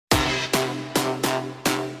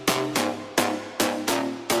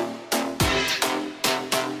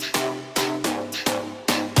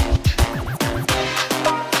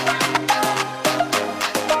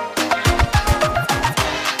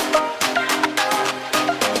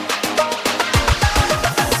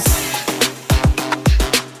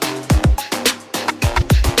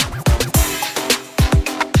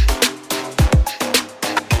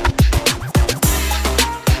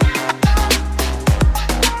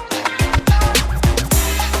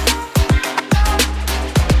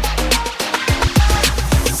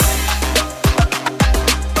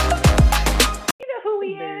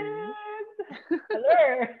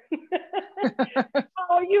here.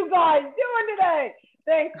 How are you guys doing today?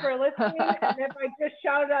 Thanks for listening. And if I just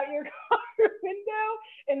shouted out your car window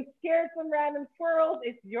and scared some random squirrels,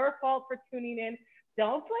 it's your fault for tuning in.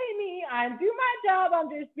 Don't blame me. I'm doing my job. I'm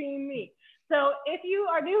just being me. So if you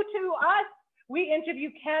are new to us, we interview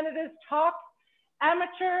Canada's top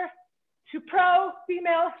amateur to pro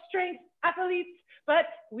female strength athletes, but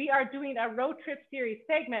we are doing a road trip series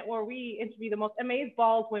segment where we interview the most amazing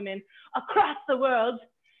bald women across the world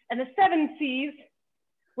and the 7 seas,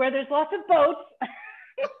 where there's lots of boats.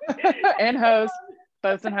 And hosts,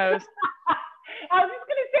 boats and hosts. I was just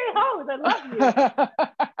gonna say hoes. I love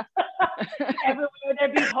you. Everywhere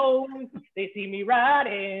there be hoes, they see me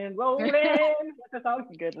riding, rolling. What's the song?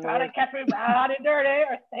 Good Try to Lord. catch me riding dirty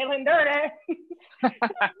or sailing dirty. So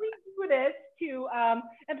we do this to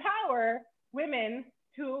empower women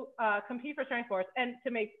to compete for strength sports and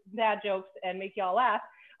to make dad jokes and make y'all laugh.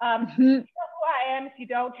 You know who I am. If you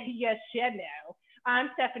don't, yes, you know.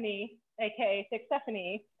 I'm Stephanie, aka Thick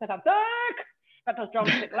Stephanie, because I'm thick. Got those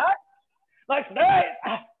drumstick legs. Like today,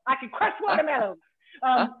 I can crush watermelons.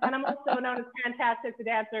 And I'm also known as Fantastic the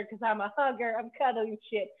Dancer because I'm a hugger, I'm cuddling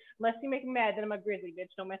shit. Unless you make me mad, then I'm a grizzly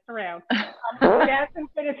bitch. Don't mess around. I'm a dance and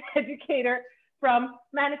fitness educator from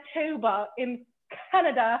Manitoba in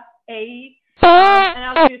Canada, and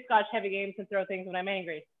I'll do Scotch heavy games and throw things when I'm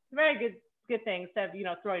angry. It's a very good thing instead of,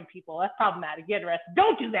 throwing people. That's problematic. Get arrested.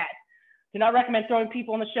 Don't do that. Do not recommend throwing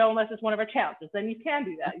people on the show unless it's one of our challenges. Then you can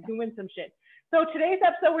do that. You can win some shit. So today's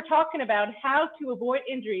episode, we're talking about how to avoid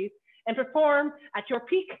injuries and perform at your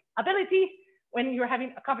peak ability when you're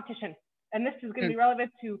having a competition. And this is going to be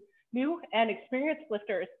relevant to new and experienced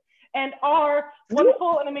lifters. And our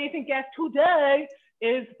wonderful and amazing guest today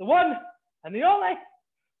is the one and the only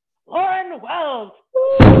Lauren Wells.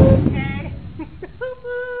 Okay.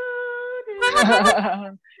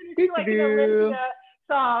 Like an Olympia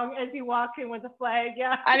song as you walk in with a flag.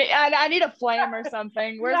 Yeah. I need a flame or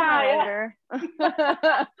something. Where's my lighter?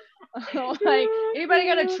 Like, anybody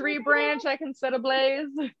got a tree branch I can set ablaze?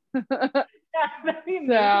 So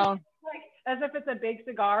like as if it's a big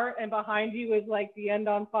cigar and behind you is like the end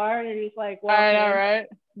on fire and you're just like walking. I know, right?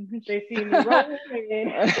 They see me rolling.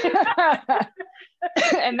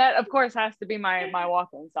 And that of course has to be my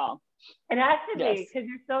walking song. It has to be because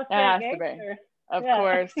you're so straight gangster. Of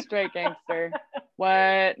course, straight gangster.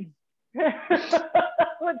 What?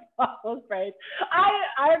 What's all those phrases? I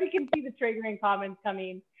already can see the triggering comments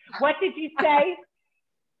coming. What did you say?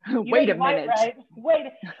 Wait a minute. Right? Wait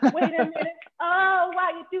a minute. Oh,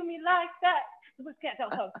 why you do me like that? We can't tell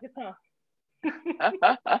folks.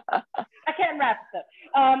 I can't rap stuff.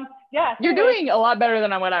 Yeah. You're doing a lot better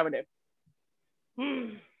than what I would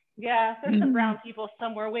do. Yeah, there's some brown people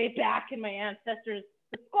somewhere way back in my ancestors.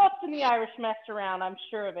 The Scots and the Irish messed around, I'm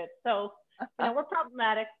sure of it. So, we're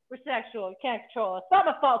problematic. We're sexual. You can't control us. It's not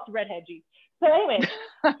my fault to redhead you. So anyway,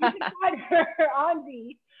 you can find her on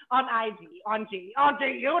IG,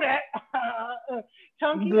 unit,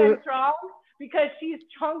 chunky and strong because she's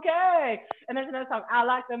chunky. And there's another song, I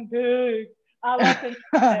like them big. I like them.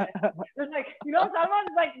 There's like,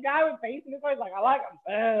 someone's like a guy with face and this guy's like, I like them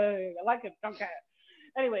big. I like them chunky.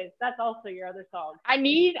 Anyways, that's also your other song. I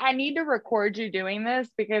need to record you doing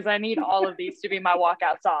this because I need all of these to be my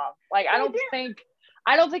walkout song. Like I don't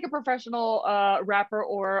think a professional rapper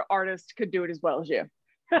or artist could do it as well as you.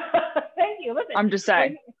 Thank you. Listen, I'm just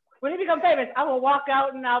saying. When you become famous, I will walk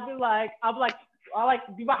out and I'll like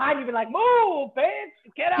be behind you, be like, move, bitch,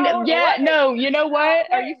 get out. Yeah, no, you know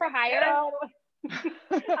what? Are you for hire?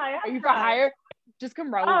 Are you for hire? Just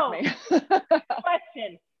come roll with me.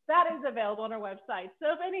 Question. That is available on our website.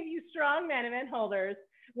 So if any of you strong men event holders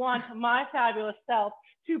want my fabulous self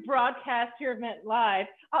to broadcast your event live,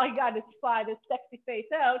 all you got to fly this sexy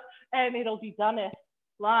face out and it'll be done it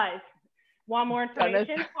live. Want more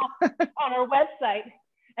information on our website,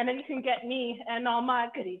 and then you can get me and all my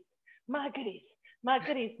goodies.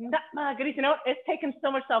 It's taken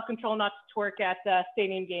so much self-control not to twerk at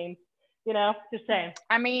stadium games. Just saying.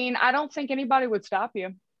 I mean, I don't think anybody would stop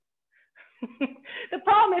you. The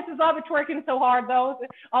problem is I'll be twerking so hard though.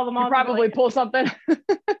 All the moms you probably pull something.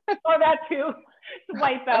 Or that too. To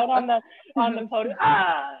wipe out on the podium.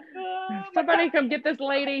 Somebody come get this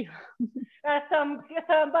lady.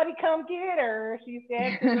 Somebody come get her. She's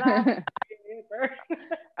dancing like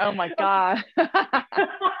Oh my God.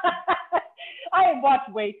 I have watched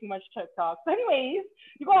way too much TikTok. So anyways,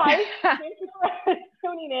 you guys, thank you for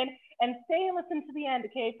tuning in and stay and listen to the end,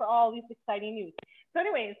 okay, for all these exciting news. So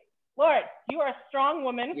anyways, Lauren, you are a strong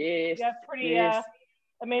woman. Yes. You have pretty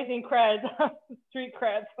amazing creds, street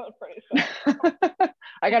creds. I'm pretty sure.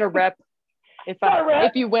 I got a rep,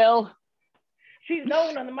 if you will. She's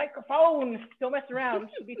known on the microphone. Don't mess around.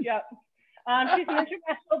 She'll beat you up. She's an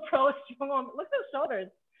international pro strongwoman. Look at those shoulders.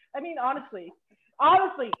 I mean, honestly,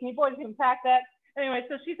 can you boys even pack that? Anyway,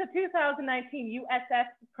 so she's a 2019 USS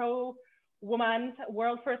Pro Woman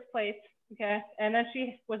World First Place. Okay, and then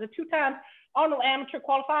she was a 2-time Arnold Amateur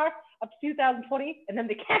qualifier up to 2020, and then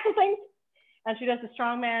they canceled things. And she does the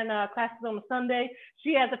strongman classes on a Sunday.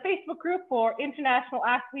 She has a Facebook group for international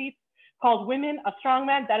athletes called Women of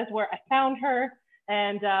Strongman. That is where I found her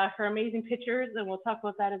and her amazing pictures, and we'll talk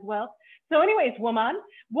about that as well. So anyways, woman,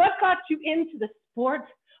 what got you into the sport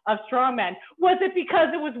of strongman? Was it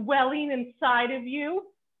because it was welling inside of you?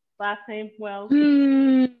 Last name Wells.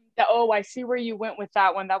 Oh, I see where you went with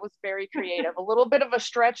that one. That was very creative. A little bit of a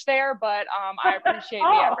stretch there, but I appreciate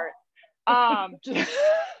the effort.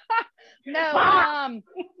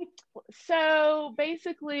 So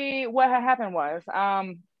basically what had happened was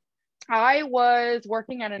I was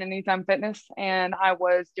working at an Anytime Fitness and I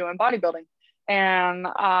was doing bodybuilding, and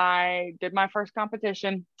I did my first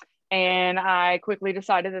competition and I quickly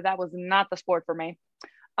decided that that was not the sport for me.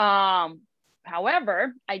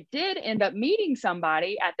 However, I did end up meeting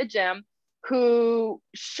somebody at the gym who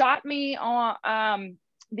shot me on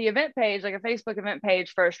the event page, like a Facebook event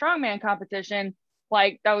page for a strongman competition,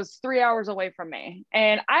 like that was 3 hours away from me.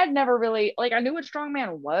 And I'd never really, like, I knew what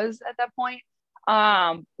strongman was at that point,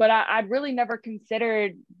 but I'd really never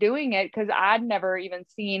considered doing it because I'd never even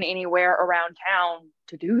seen anywhere around town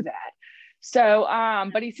to do that. So,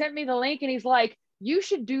 but he sent me the link and he's like, you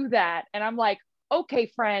should do that. And I'm like, okay,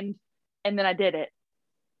 friend. And then I did it.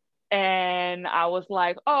 And I was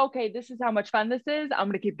like, oh, okay, this is how much fun this is. I'm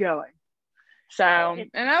going to keep going. So,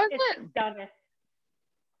 and that was it. Done.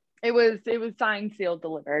 It was signed, sealed,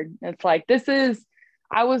 delivered. It's like,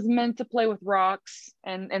 I was meant to play with rocks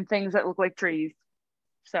and things that look like trees.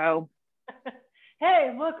 So.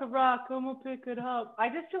 Hey, look, a rock, I'm gonna pick it up. I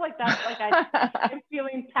just feel like that's like I'm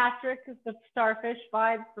feeling Patrick, the starfish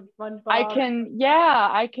vibe from SpongeBob.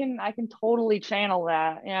 I can totally channel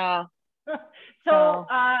that. Yeah. So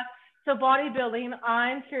bodybuilding,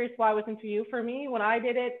 I'm curious why it wasn't for you. For me, when I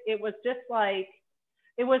did it, it was just like,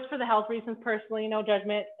 it was for the health reasons personally, no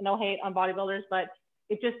judgment, no hate on bodybuilders, but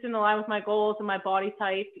it just didn't align with my goals and my body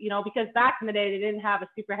type, because back in the day, they didn't have a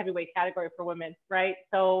super heavyweight category for women, right?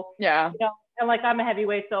 So, yeah. And like I'm a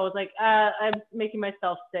heavyweight, so I was like, I'm making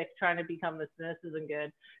myself sick trying to become this, and this isn't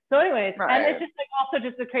good. So anyways, right. And it's just like also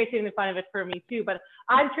just the crazy thing to find of it for me too, but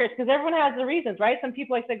I'm curious because everyone has the reasons, right? Some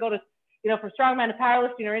people like to go to, from strongman to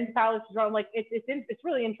powerlifting or into powerlifting, I'm like, it's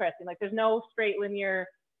really interesting. Like there's no straight linear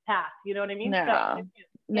path, you know what I mean? No. So,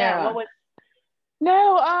 yeah. What was?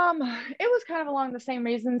 No, it was kind of along the same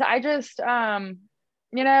reasons. I just, I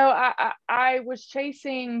was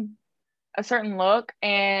chasing a certain look,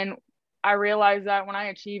 and I realized that when I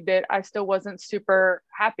achieved it, I still wasn't super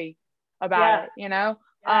happy about it, Yeah.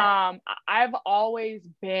 I've always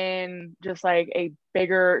been just like a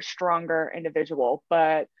bigger, stronger individual,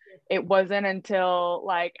 but it wasn't until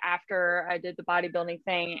like after I did the bodybuilding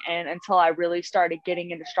thing and until I really started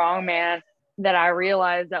getting into strongman that I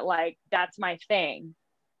realized that like that's my thing.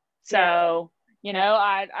 So,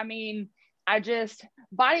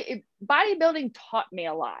 bodybuilding taught me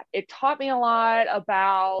a lot. It taught me a lot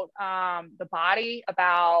about the body,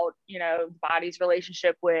 about the body's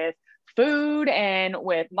relationship with food and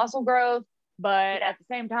with muscle growth. But at the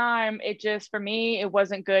same time, it just, for me, it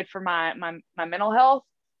wasn't good for my mental health.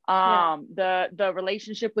 The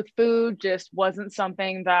relationship with food just wasn't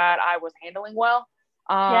something that I was handling well.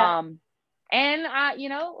 And I,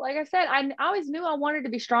 like I said, I always knew I wanted to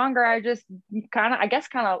be stronger. I just kind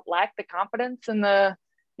of lacked the confidence and the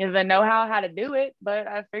know-how how to do it, but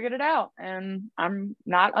I figured it out and I'm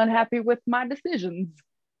not unhappy with my decisions.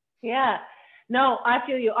 Yeah, no, I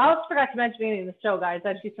feel you. I also forgot to mention in the show, guys,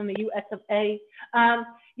 that she's from the US of A.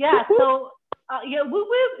 So, woo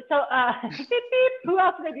woo. So, beep, beep. Who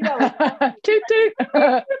else did you know? Toot toot.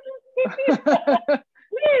 Woo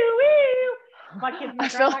woo. My kids I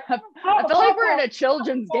feel like we're in a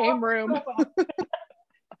children's game room. I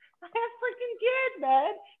have freaking kids,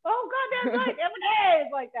 man. Oh God, that's right. Every day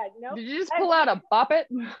is like that, Did you just pull out a bop it?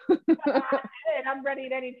 And I'm ready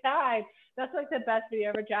at any time. That's like the best video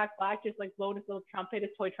ever. Jack Black just like blowing his little trumpet,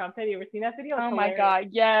 his toy trumpet. You ever seen that video? It's hilarious. My God,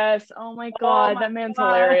 yes. Oh my God, that man's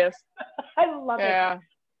hilarious. I love it.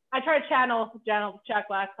 I try to channel Jack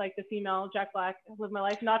Black, like the female Jack Black. Live my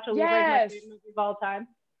life. Nacho Libre is my favorite movie of all time.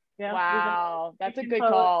 Yeah, wow, that's a good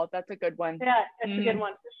call. That's a good one. Yeah, it's a good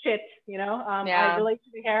one. Shit, I relate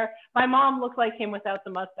to the hair. My mom looked like him without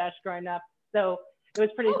the mustache growing up, so it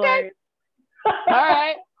was pretty hilarious. All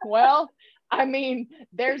right. Well, I mean,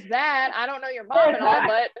 there's that. I don't know your mom and all,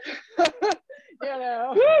 but you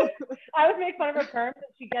know. I would make fun of her perms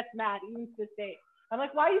and she gets mad even to this day. I'm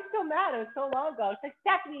like, why are you still mad? It was so long ago. She's like,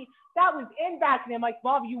 Stephanie, that was in back then. I'm like,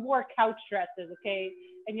 Bob, you wore couch dresses, okay?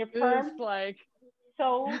 And your perms like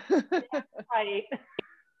so tight.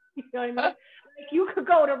 You know what I mean? Like you could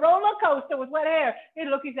go to roller coaster with wet hair. They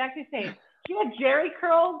look exactly the same. She had Jerry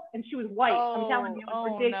curls and she was white. I'm telling you, it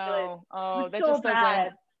was ridiculous. No. Oh, that so just bad.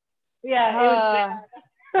 doesn't. Yeah, it was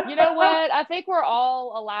bad. You know what? I think we're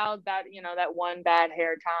all allowed that, you know, that one bad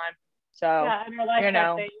hair time. So, yeah, in our life, you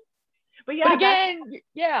know. thing. But yeah, but again,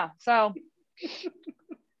 yeah. So,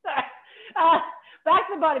 back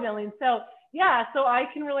to bodybuilding. So, yeah, so I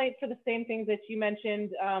can relate to the same things that you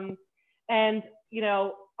mentioned. And, you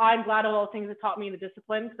know, I'm glad of all the things that taught me the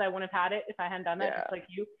discipline because I wouldn't have had it if I hadn't done that, just like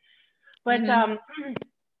you. But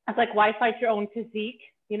it's like, why fight your own physique?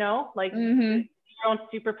 You know, like your own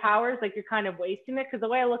superpowers, like you're kind of wasting it. Because the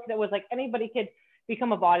way I looked at it was like anybody could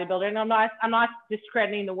become a bodybuilder, and I'm not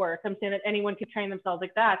discrediting the work. I'm saying that anyone could train themselves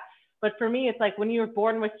like that. But for me, it's like when you're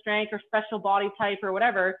born with strength or special body type or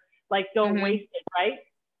whatever, like don't waste it, right?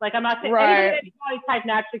 Like I'm not saying any body type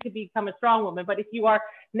naturally could become a strong woman, but if you are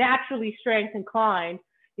naturally strength inclined,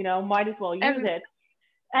 you know, might as well use it.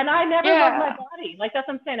 And I never loved my body. Like that's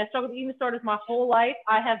what I'm saying. I struggled with eating disorders my whole life.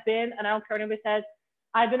 I have been, and I don't care what anybody says,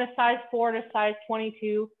 I've been a size 4 to size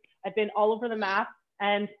 22. I've been all over the map,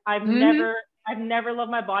 and I've never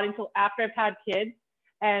loved my body until after I've had kids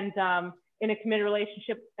and in a committed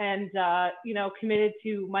relationship and you know, committed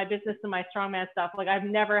to my business and my strongman stuff. Like I've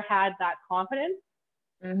never had that confidence.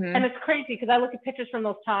 And it's crazy because I look at pictures from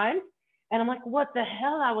those times and I'm like, what the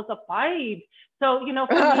hell? I was a vibe. So, you know,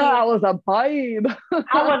 for me, I was a vibe.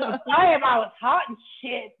 I was a vibe. I was hot and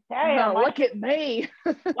shit. Damn, look at me.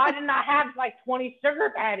 Why didn't I have like 20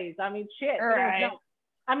 sugar patties? I mean, shit. Right.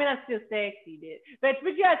 I mean, that's just sexy, dude. But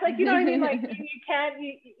yeah, it's like, you know what I mean? Like you can't,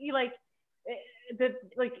 you like,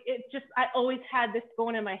 it just, I always had this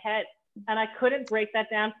going in my head and I couldn't break that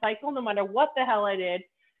down cycle no matter what the hell I did.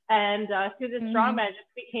 And through this strongman, it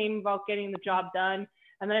just became about getting the job done.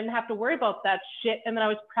 And then I didn't have to worry about that shit. And then I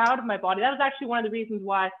was proud of my body. That was actually one of the reasons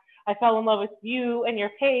why I fell in love with you and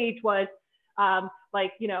your page was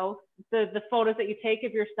like, you know, the photos that you take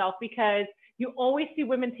of yourself, because you always see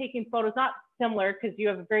women taking photos, not similar because you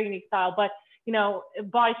have a very unique style, but, you know,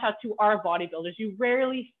 body shots who are bodybuilders. You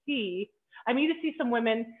rarely see, I mean, you see some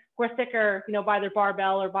women who are thicker, you know, by their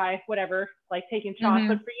barbell or by whatever, like taking shots.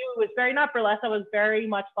 But for you, it was very, not burlesque. I was very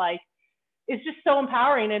much like, it's just so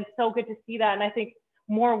empowering and so good to see that. And I think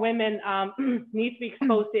more women need to be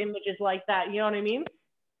exposed to images like that. You know what I mean?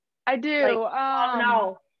 I do.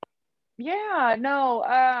 Like, yeah, no.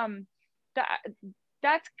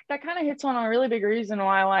 That kind of hits on a really big reason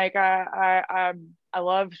why, like, I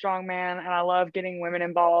love strongman and I love getting women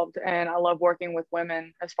involved and I love working with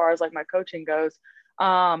women as far as like my coaching goes.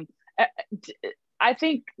 I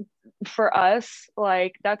think for us,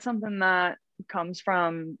 like, that's something that comes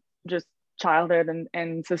from just childhood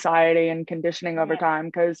and society and conditioning over time.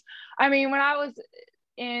 Because I mean, when I was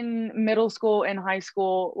in middle school and high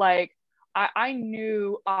school, like I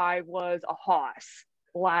knew I was a hoss.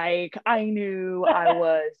 Like I knew I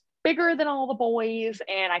was bigger than all the boys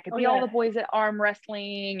and I could be all the boys at arm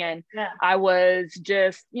wrestling, and I was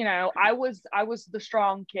just, you know, I was the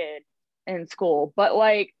strong kid in school, but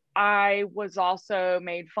like I was also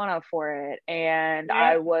made fun of for it, and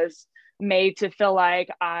I was made to feel like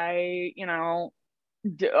I, you know,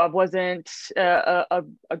 I wasn't a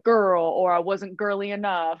girl, or I wasn't girly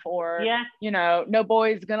enough, or you know, no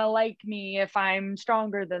boy's gonna like me if I'm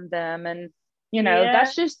stronger than them. And you know,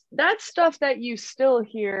 that's stuff that you still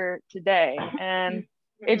hear today, and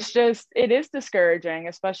it's just, it is discouraging,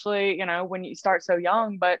 especially, you know, when you start so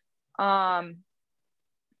young. But I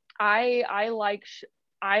like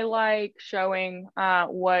showing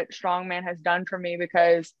what strongman has done for me,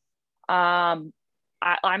 because I'm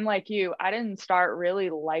like you. I didn't start really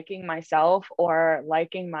liking myself or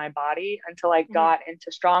liking my body until I got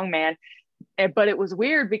into strongman. But it was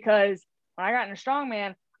weird because when I got into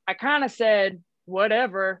strongman, I kind of said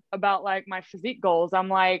whatever about like my physique goals. I'm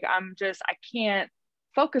like, I can't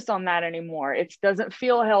focus on that anymore. It doesn't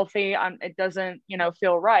feel healthy. It doesn't, you know,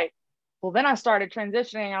 feel right. Well, then I started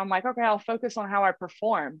transitioning and I'm like, okay, I'll focus on how I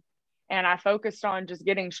perform. And I focused on just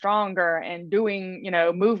getting stronger and doing, you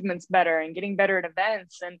know, movements better and getting better at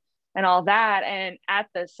events and all that. And at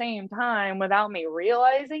the same time, without me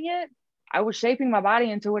realizing it, I was shaping my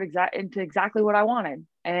body into exactly what I wanted.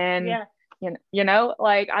 And, you know,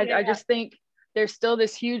 like, I just think there's still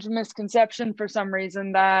this huge misconception for some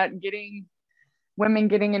reason that women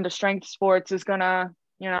getting into strength sports is gonna,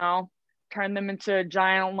 you know, turn them into a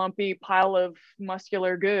giant lumpy pile of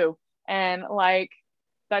muscular goo. And like,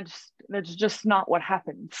 that's just not what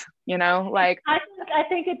happens, you know? Like, I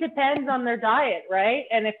think it depends on their diet, right?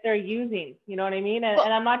 And if they're using, you know what I mean? And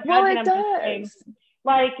I'm not well, judging, it I'm does. just saying,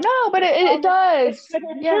 like, no, but it does. It's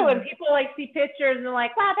true. And people like see pictures and they're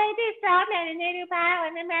like, well, they do strongman and they do power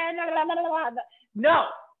and blah, blah, blah, blah. No,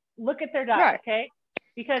 look at their diet, okay?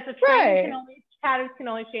 Because the training patterns can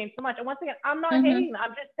only change so much. And once again, I'm not hating.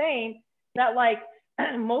 I'm just saying that, like,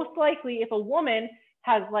 most likely if a woman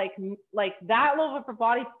has like that low of a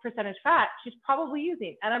body percentage fat, she's probably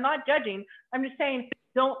using. And I'm not judging. I'm just saying,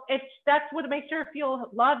 that's what makes her feel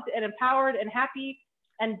loved and empowered and happy.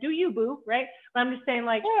 And do you, boo, right? But I'm just saying,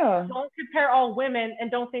 like, don't compare all women and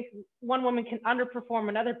don't think one woman can underperform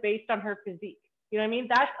another based on her physique. You know what I mean?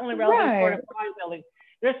 That's only relevant for bodybuilding.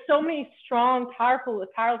 There's so many strong, powerful,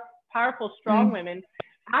 strong women,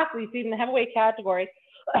 athletes, even the heavyweight category,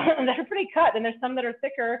 that are pretty cut. And there's some that are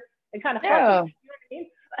thicker and kind of fluffy. You know what I mean?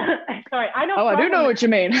 Sorry, I know. Oh, I do know what you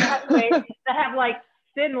mean. That have like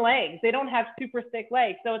thin legs. They don't have super thick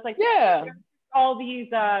legs. So it's like, all these,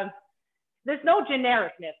 there's no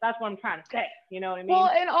genericness. That's what I'm trying to say. You know what I mean? Well,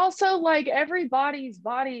 and also, like, everybody's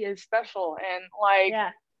body is special, and like,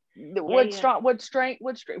 what strength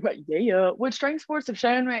sports have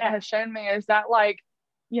shown me is that, like,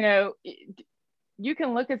 you know, you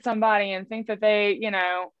can look at somebody and think that they, you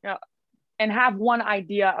know, and have one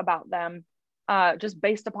idea about them, just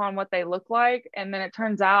based upon what they look like, and then it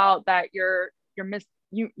turns out that you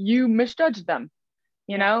misjudged them.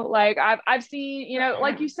 You know, like I've seen, you know,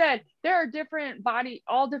 like you said, there are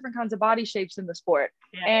all different kinds of body shapes in the sport.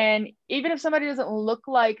 And even if somebody doesn't look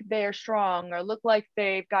like they're strong or look like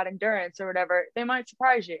they've got endurance or whatever, they might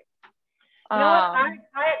surprise you. You know what?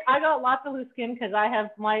 I got lots of loose skin because of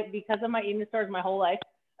my eating disorders my whole life.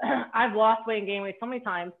 I've lost weight and gained weight so many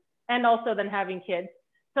times, and also then having kids.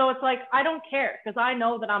 So it's like, I don't care because I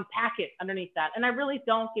know that I'm packaged underneath that. And I really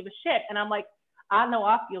don't give a shit. And I'm like, I know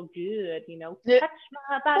I feel good, you know, touch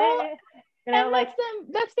my body. Well, you know, like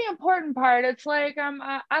that's the important part. It's like,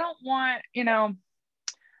 I don't want, you know,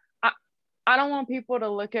 I don't want people to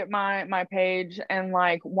look at my page and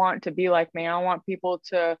like want to be like me. I want people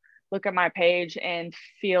to look at my page and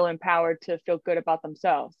feel empowered to feel good about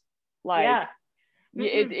themselves. Like,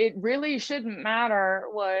 it really shouldn't matter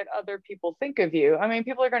what other people think of you. I mean,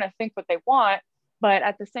 people are going to think what they want, but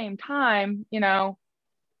at the same time, you know,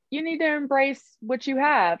 you need to embrace what you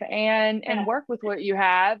have and work with what you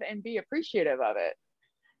have and be appreciative of it.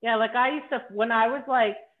 Yeah, like I used to, when I was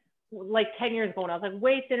like 10 years ago, when I was like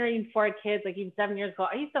way thinner even before I had kids, like even 7 years ago,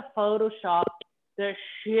 I used to Photoshop the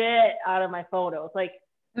shit out of my photos. Like,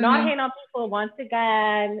 not hating on people, once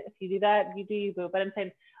again, if you do that, you do you, boo. But I'm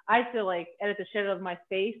saying, I used to like edit the shit out of my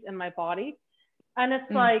face and my body. And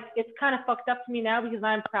it's like, it's kind of fucked up to me now because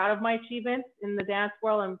I'm proud of my achievements in the dance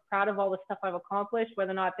world. I'm proud of all the stuff I've accomplished,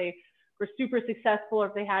 whether or not they were super successful or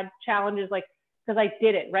if they had challenges, like, because I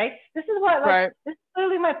did it, right? This is what, like, this is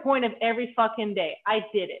literally my point of every fucking day. I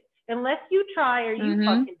did it. Unless you try or you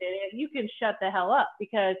fucking did it, you can shut the hell up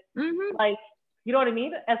because, like, you know what I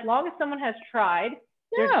mean? As long as someone has tried,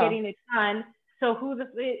 they're getting it done. So who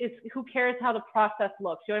cares how the process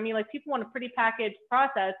looks? You know what I mean? Like, people want a pretty packaged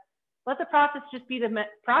process. Let the process just be the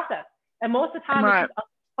process. And most of the time, it's just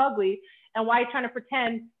ugly. And why are you trying to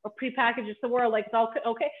pretend or prepackage the world like it's all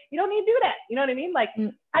okay? You don't need to do that. You know what I mean? Like,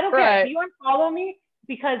 I don't care. If you unfollow me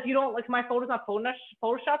because you don't like my photos not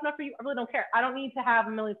Photoshop enough for you, I really don't care. I don't need to have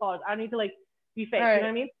 1 million followers. I don't need to like be fake. You know what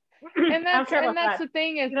I mean? And that's the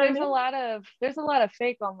thing is, you know, there's a lot of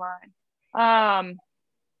fake online.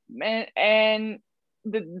 And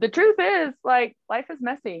the truth is, like, life is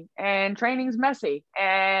messy and training's messy,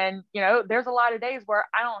 and you know, there's a lot of days where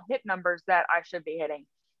I don't hit numbers that I should be hitting,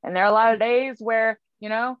 and there are a lot of days where, you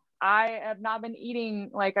know, I have not been eating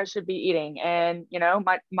like I should be eating, and you know,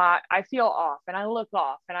 my I feel off and I look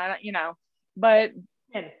off and I don't, you know, but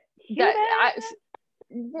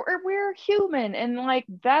we're human, and like,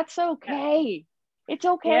 that's okay. It's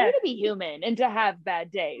okay to be human and to have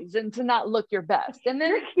bad days and to not look your best. And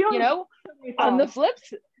then, you know, on the flip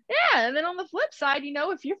side, you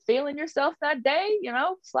know, if you're feeling yourself that day, you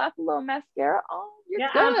know, slap a little mascara on, you're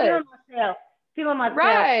good. I'm feeling myself.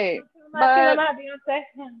 Right. But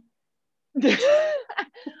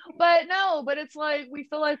it's like, we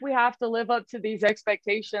feel like we have to live up to these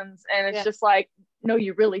expectations. And it's just like, no,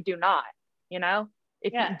 you really do not, you know?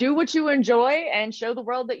 If you do what you enjoy and show the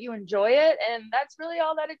world that you enjoy it, and that's really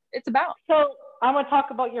all that it's about. So I'm gonna talk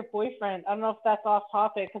about your boyfriend. I don't know if that's off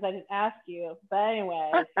topic because I didn't ask you, but anyway,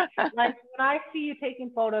 like when I see you taking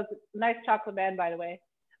photos, nice chocolate man, by the way.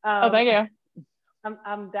 Oh, thank you.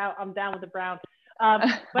 I'm down with the brown.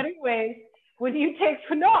 But anyways, when you take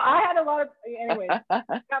I had a lot of anyways.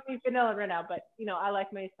 Got me vanilla right now, but you know I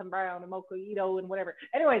like my sombrero and a mojito and whatever.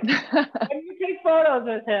 Anyways, when you take photos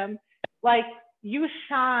with him, like you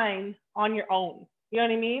shine on your own. You know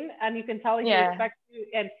what I mean? And you can tell he respects you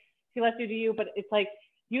and he lets you do you, but it's like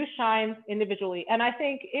you shine individually. And I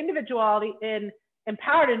think individuality in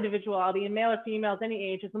empowered individuality in male or females,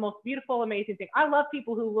 any age, is the most beautiful, amazing thing. I love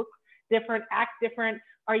people who look different, act different,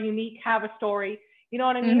 are unique, have a story. You know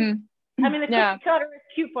what I mean? Mm-hmm. I mean, the cookie cutter is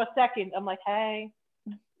cute for a second. I'm like, hey.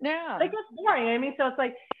 Yeah. Like, that's boring. You know what I mean? So it's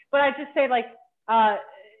like, but I just say, like,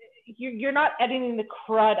 you're not editing the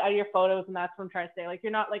crud out of your photos, and that's what I'm trying to say. Like,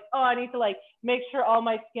 you're not like, oh, I need to, like, make sure all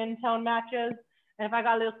my skin tone matches. And if I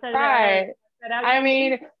got a little set right. I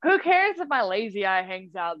mean, who cares if my lazy eye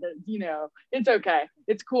hangs out? That, you know, it's okay.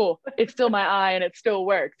 It's cool. It's still my eye and it still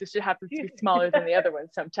works. It just happens to be smaller than the other one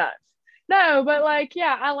sometimes. No, but like,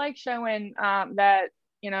 yeah, I like showing that,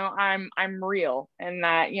 you know, I'm real, and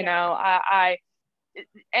that, you know,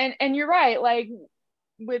 and you're right. Like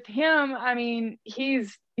with him, I mean,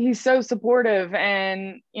 he's so supportive,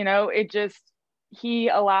 and, you know, he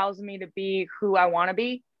allows me to be who I want to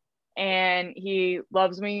be, and he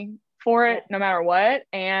loves me for it no matter what.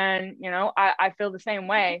 And, you know, I feel the same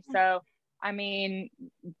way. So, I mean,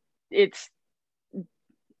 it's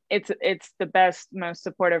the best, most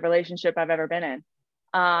supportive relationship I've ever been in.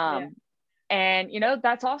 And, you know,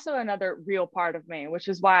 that's also another real part of me, which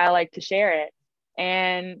is why I like to share it.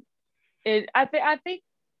 And I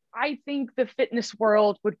think the fitness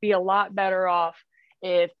world would be a lot better off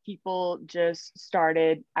if people just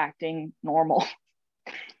started acting normal,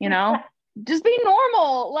 you know? Just be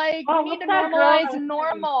normal. Like, we need to normalize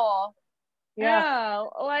normal. Yeah.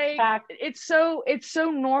 Like, it's so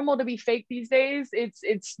normal to be fake these days.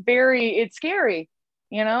 It's scary,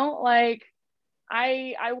 you know? Like,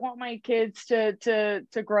 I want my kids to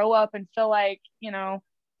grow up and feel like, you know,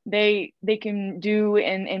 they can do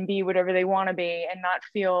and be whatever they want to be, and not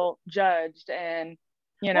feel judged. And,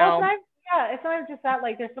 you know, it's not just that.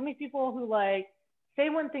 Like, there's so many people who, like, say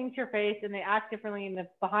one thing to your face and they act differently in the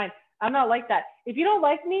behind. I'm not like that. If you don't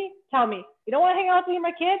like me, tell me. You don't want to hang out with me and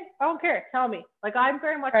my kids? I don't care. Tell me. Like, I'm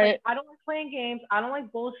very much like, I don't like playing games. I don't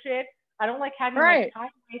like bullshit. I don't like having my time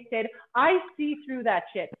wasted. I see through that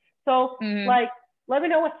shit. So, like, let me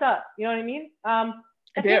know what's up. You know what I mean?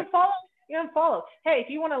 If you don't follow, you don't follow. Hey, if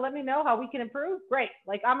you want to let me know how we can improve, great.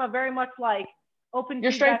 Like, I'm a very much like open.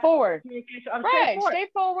 You're straightforward. I'm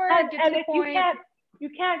straightforward. And if you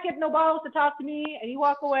can't get no balls to talk to me and you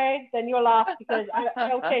walk away, then you're lost, because I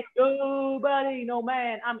don't take nobody, no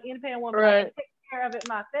man. I'm an independent woman. I can take care of it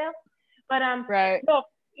myself. But so,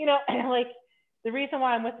 you know, like, the reason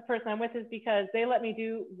why I'm with the person I'm with is because they let me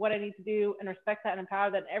do what I need to do and respect that and empower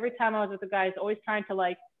that. Every time I was with the guys, always trying to,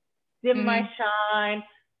 like, dim my shine,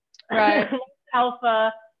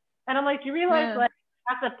 alpha. And I'm like, do you realize like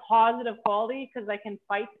that's a positive quality, because I can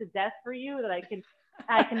fight to death for you, that I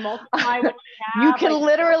can multiply what you have. You can, like,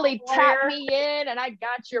 literally tap me in and I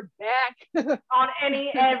got your back on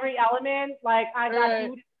every element. Like, I got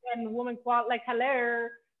food and woman quality. Like, hello,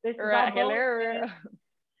 this is hello.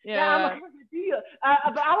 I'm a deal.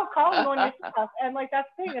 But I will call you on your stuff, and like, that's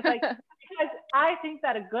the thing. It's like, because I think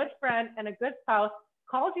that a good friend and a good spouse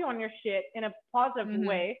calls you on your shit in a positive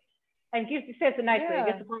way, and says it nicely. It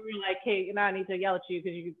gets to the point where you're like, hey, you know, I need to yell at you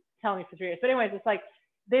because you tell me for 3 years. But anyways, it's like,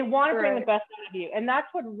 they want to bring the best out of you. And that's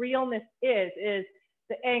what realness is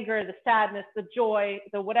the anger, the sadness, the joy,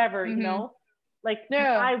 the whatever, you know? Like,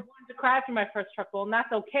 I wanted to cry after my first truckle, and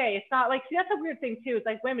that's okay. It's not like, see, that's a weird thing too. It's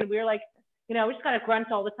like women, we're like, you know, we just kind of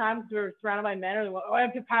grunt all the time because we're surrounded by men, or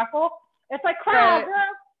I'm too powerful. It's like, cry, girl.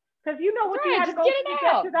 Because you know what you had to go to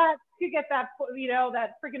get that, you know,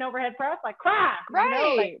 that freaking overhead press. Like, cry.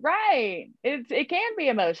 Right, you know? It can be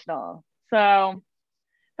emotional. So,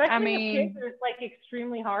 especially I mean, if kids are like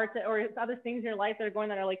extremely hard to, or other things in your life that are going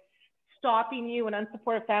that are like stopping you, an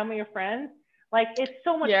unsupportive family or friends. Like, it's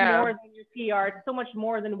so much more than your PR. It's so much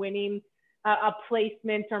more than winning a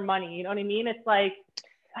placement or money. You know what I mean? It's like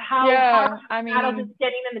how hard just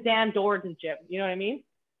getting in the damn doors in gym. You know what I mean?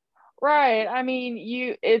 Right. I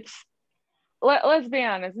mean, let's be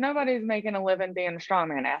honest. Nobody's making a living being a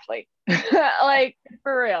strongman athlete. Like,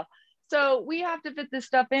 for real. So we have to fit this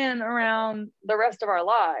stuff in around the rest of our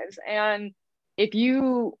lives. And if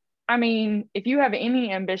you have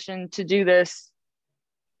any ambition to do this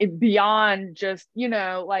beyond just, you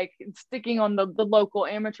know, like sticking on the local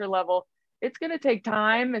amateur level, it's going to take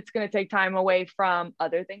time. It's going to take time away from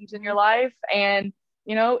other things in your life. And,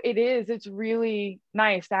 you know, it's really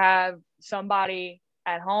nice to have somebody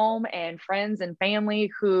at home and friends and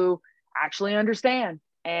family who actually understand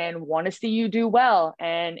and want to see you do well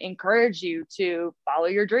and encourage you to follow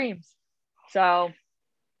your dreams. So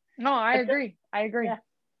no, I agree. Yeah.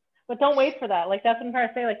 But don't wait for that. Like, that's what I'm trying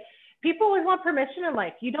to say. Like, people always want permission in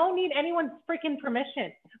life. You don't need anyone's freaking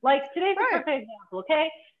permission. Like, today's a perfect example, okay?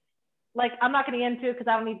 Like, I'm not going to get into it because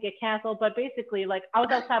I don't need to get canceled, but basically, like, I was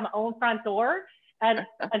outside my own front door and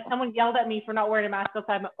someone yelled at me for not wearing a mask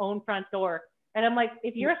outside my own front door. And I'm like,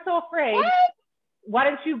 if you're so afraid, why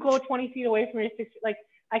don't you go 20 feet away from your 6 feet? Like,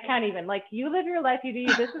 I can't even. Like, you live your life, you do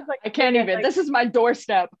you. This is like, I can't even. Like, this is my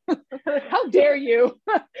doorstep. How dare you?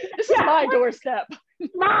 This is my doorstep.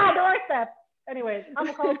 My doorstep. Anyways, I'm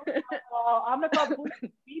gonna call police to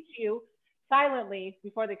beat you silently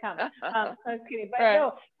before they come. I was kidding, but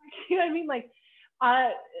no, you know what I mean? Like,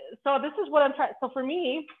 so this is what I'm trying. So for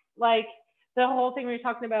me, like, the whole thing we were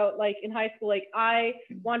talking about, like, in high school, like, I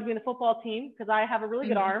wanted to be in the football team because I have a really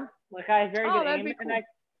good arm. Like, I have very good aim. Cool.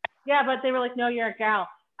 And but they were like, no, you're a gal.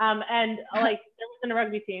 And like, there wasn't a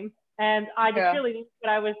rugby team, and I just really knew that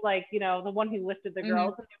I was, like, you know, the one who lifted the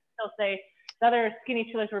girls. And they would still say the other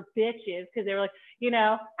skinny cheerleaders were bitches because they were like, you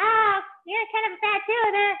know, you're kind of a fat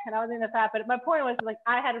cheerleader, and I wasn't a fat. But my point was, like,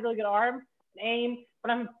 I had a really good arm and aim,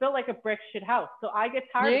 but I'm built like a brick shit house. So I get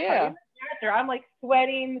tired of fighting the character. I'm like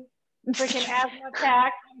sweating, freaking asthma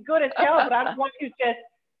attack. I'm good as hell, but I'm one who's just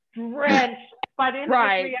drenched by the end of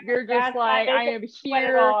the 3 You're just like, I am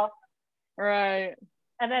here. Right.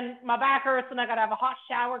 And then my back hurts and I gotta have a hot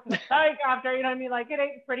shower because I'm like after, you know what I mean? Like, it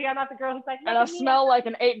ain't pretty. I'm not the girl who's like, and I smell like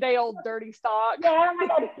an 8-day-old dirty sock. Yeah, I'm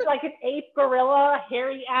like an ape gorilla,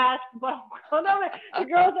 hairy ass. But no, the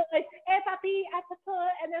girls are like, hey, papi,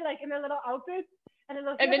 and they're like in their little outfits. And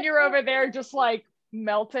then you're over there just like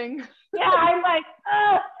melting. Yeah, I'm like,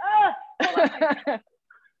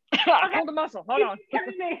 hold the muscle. Hold on.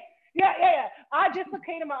 Yeah. I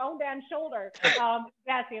dislocated my own damn shoulder.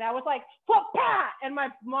 Dancing. I was like, whoop-pa! And my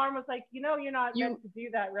mom was like, you know, you're not meant to do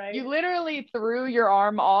that, right? You literally threw your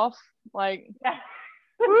arm off, like. Yeah.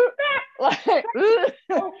 It's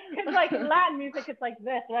like Latin music. It's like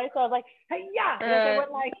this, right? So I was like, hey, yeah.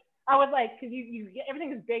 I was like, because you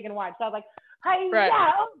everything is big and wide. So I was like, hey,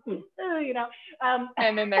 yeah, you know.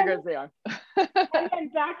 And then there goes the arm. And then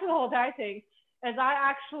back to the whole die thing, as I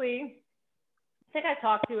actually. I think I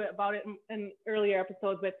talked to it about it in earlier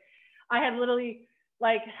episodes, but I had literally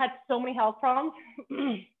like had so many health problems.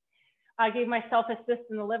 I gave myself a cyst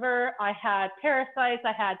in the liver. I had parasites.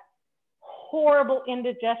 I had horrible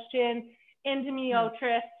indigestion,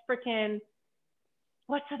 endometriosis, freaking,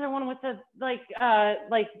 what's the other one with the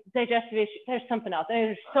like digestive issue? There's something else. And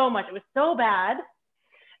there's so much. It was so bad.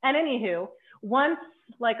 And anywho, once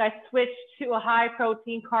like I switched to a high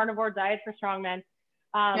protein carnivore diet for strongmen,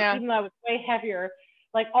 even though I was way heavier,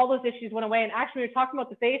 like all those issues went away. And actually, we were talking about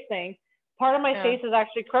the face thing. Part of my face is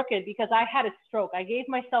actually crooked because I had a stroke. I gave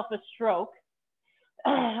myself a stroke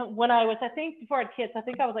when I was, I think before I had kids, I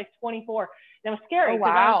think I was like 24. And it was scary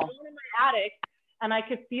because I was in my attic and I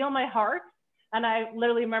could feel my heart. And I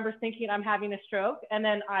literally remember thinking I'm having a stroke. And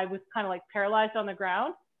then I was kind of like paralyzed on the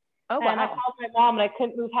ground. And I called my mom and I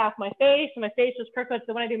couldn't move half my face. And my face was crooked.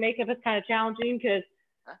 So when I do makeup, it's kind of challenging because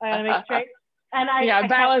I gotta make it straight. And I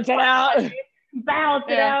balance it out. Balance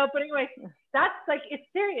it out. But anyway, that's like, it's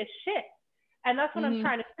serious shit. And that's what I'm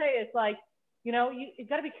trying to say is like, you know, you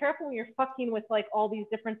got to be careful when you're fucking with like all these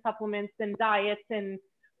different supplements and diets and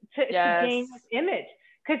to gain this image,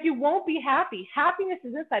 because you won't be happy. Happiness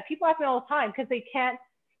is inside. People ask me all the time because they can't,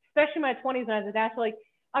 especially in my 20s when I was a dancer, like,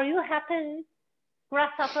 are you happy,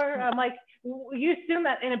 grasshopper? I'm like, you assume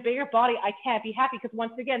that in a bigger body, I can't be happy because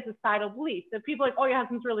once again, societal beliefs. So people are like, oh, your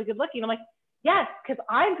husband's really good looking. I'm like, yes, because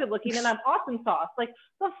I'm good looking and I'm awesome sauce. Like,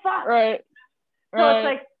 the fuck? Right. So it's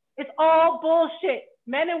like, it's all bullshit.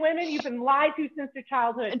 Men and women, you've been lied to since your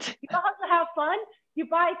childhood. You know how to have fun? You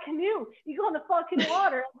buy a canoe. You go in the fucking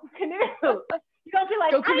water, canoe. You don't be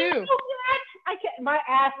like, go canoe. I can't. My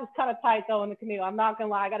ass is kind of tight though in the canoe. I'm not gonna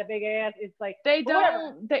lie. I got a big ass. It's like they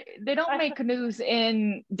don't make canoes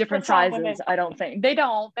in different sizes. Women. I don't think they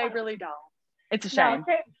don't. They really don't. It's a shame.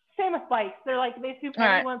 No, same with bikes. They're like they do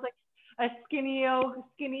everyone's like a skinny-o.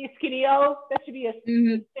 That should be a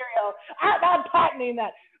cereal. I'm patenting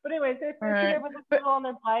that. But anyways, they're with the people on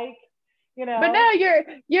their bike, you know. But no,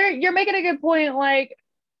 you're making a good point. Like,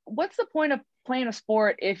 what's the point of playing a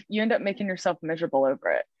sport if you end up making yourself miserable over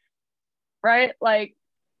it? Right? Like,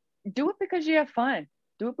 do it because you have fun.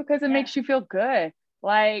 Do it because it makes you feel good.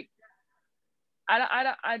 Like,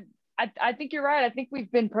 I think you're right. I think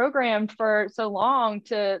we've been programmed for so long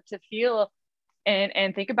to feel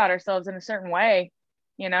and think about ourselves in a certain way,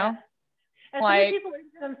 you know? And so many people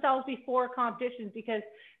injure themselves before competitions because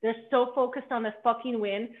they're so focused on this fucking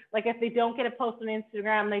win. Like if they don't get a post on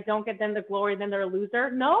Instagram, they don't get them the glory, then they're a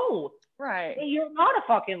loser. No. Right. You're not a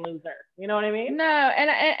fucking loser. You know what I mean? No,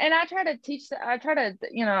 and I try to teach that. I try to,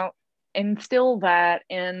 you know, instill that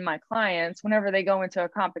in my clients whenever they go into a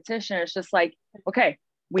competition. It's just like, okay,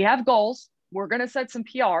 we have goals. We're gonna set some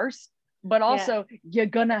PRs, but also you're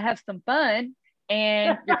gonna have some fun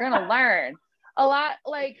and you're gonna learn a lot.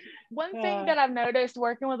 Like one thing that I've noticed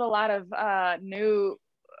working with a lot of new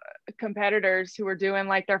competitors who are doing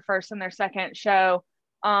like their first and their second show,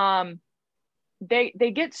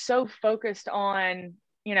 they get so focused on,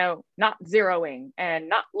 you know, not zeroing and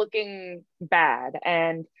not looking bad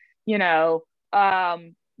and, you know,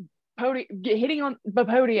 hitting on the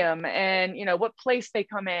podium and, you know, what place they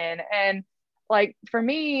come in. And like for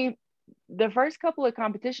me, the first couple of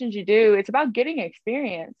competitions you do, it's about getting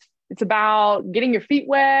experience. It's about getting your feet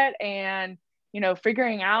wet and, you know,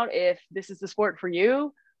 figuring out if this is the sport for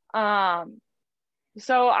you.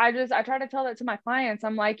 So I try to tell that to my clients.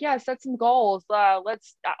 I'm like, yeah, set some goals. I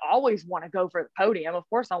always want to go for the podium. Of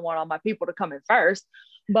course I want all my people to come in first,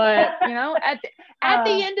 but you know, at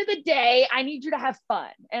the end of the day, I need you to have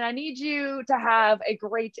fun and I need you to have a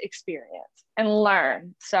great experience and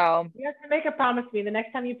learn. So you have to make a promise to me. The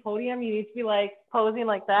next time you podium, you need to be like posing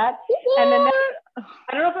like that. What? And then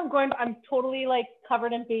I don't know if I'm totally like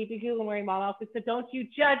covered in baby goo and wearing mom outfits, so don't you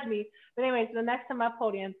judge me. But anyways, the next time I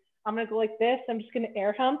podium, I'm gonna go like this. I'm just gonna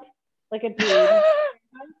air hump like a dude,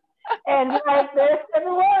 and like this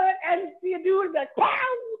everywhere, and see a dude like,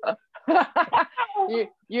 wow.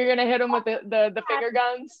 You're gonna hit him with the finger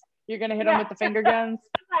guns. You're gonna hit him with the finger guns.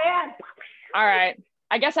 I am. All right.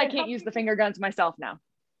 I guess I can't use the finger guns myself now.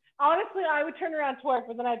 Honestly, I would turn around to work,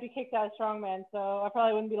 but then I'd be kicked out of strongman, so I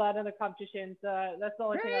probably wouldn't be allowed in the competitions. That's the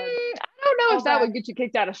only thing I would. I don't know if that would get you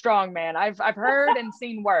kicked out of strongman. I've heard and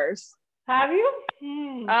seen worse. Have you?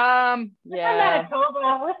 Yeah.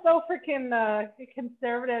 Manitoba, we're so freaking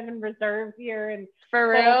conservative and reserved here, and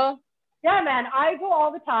for real. Yeah, man. I go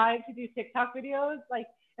all the time to do TikTok videos. Like,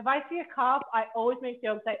 if I see a cop, I always make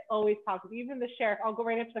jokes. I always talk to them. Even the sheriff, I'll go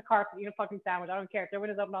right up to the car and eat a fucking sandwich. I don't care. If their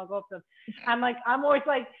window's open, I'll go up to them. I'm always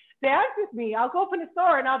like, dance with me. I'll go up in the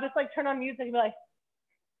store and I'll just like turn on music and be like,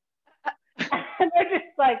 and they're just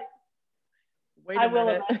like, wait a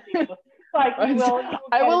minute. Arrest you. Like,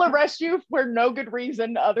 I will arrest you for no good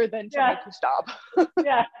reason other than to make you stop.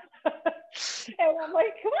 Yeah. And I'm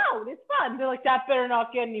like, come on, it's fun. They're like, that better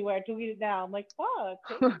not get anywhere. Delete it now. I'm like, fuck.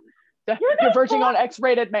 You're verging on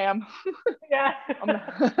X-rated, ma'am. Yeah.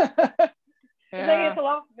 Yeah. It's a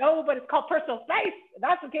lot. No, but it's called personal space.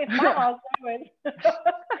 That's the case Mama was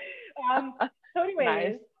so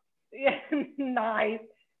anyways, nice. Yeah, nice.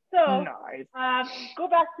 So nice. Go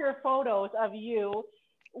back to your photos of you.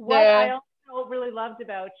 What I also really loved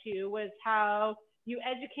about you was how you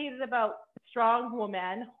educated about strong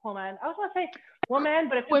woman. I was going to say woman,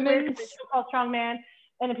 but it's women called strong man.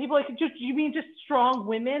 And then people are like, you mean just strong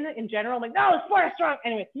women in general? I'm like, no, it's more strong.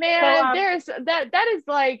 Anyway, man, there's that is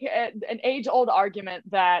like an age-old argument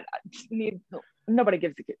that nobody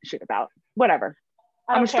gives a shit about. Whatever.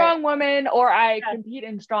 I'm a strong woman, or I compete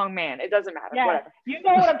in strong man. It doesn't matter. Yeah. Whatever. You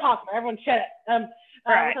know what I'm talking about. Everyone shut it.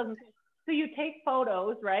 Right. So you take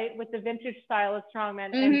photos, right, with the vintage style of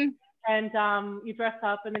strongman, and you dress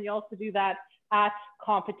up, and then you also do that at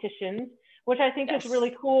competitions, which I think is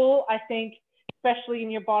really cool. I think, especially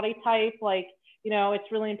in your body type, like, you know,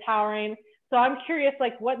 it's really empowering. So I'm curious,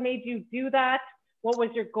 like, what made you do that? What was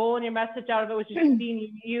your goal and your message out of it? Was just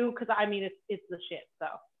being you? Because I mean, it's the shit. So.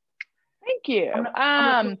 Thank you.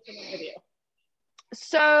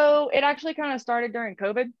 So it actually kind of started during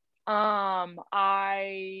COVID.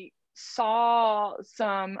 I saw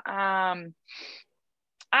some, I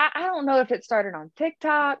don't know if it started on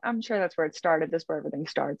TikTok. I'm sure that's where it started. That's where everything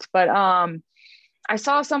starts. But I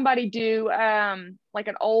saw somebody do like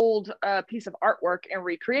an old piece of artwork and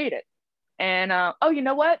recreate it. And oh, you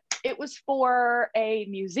know what? It was for a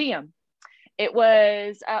museum. It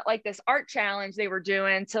was like this art challenge they were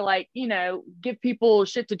doing to, like, you know, give people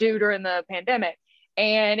shit to do during the pandemic.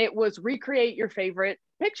 And it was recreate your favorite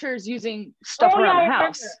pictures using stuff around the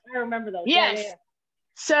house. I remember those. Yes. Yeah.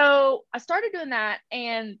 So I started doing that,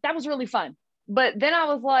 and that was really fun. But then I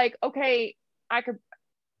was like, okay, I've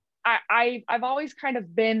always kind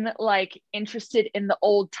of been like interested in the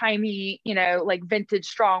old timey, you know, like vintage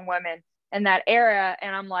strong women in that era.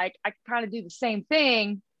 And I'm like, I can kind of do the same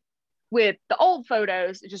thing with the old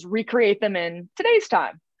photos, just recreate them in today's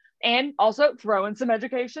time, and also throw in some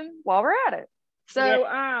education while we're at it. So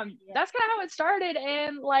that's kind of how it started.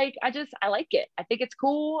 And like, I like it. I think it's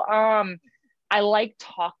cool. I like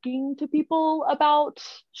talking to people about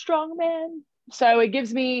strongman. So it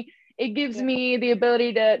gives me the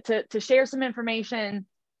ability to share some information,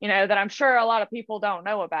 you know, that I'm sure a lot of people don't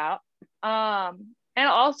know about. And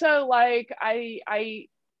also like I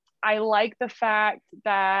like the fact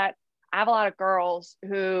that I have a lot of girls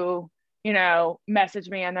who, you know, message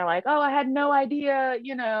me and they're like, oh, I had no idea,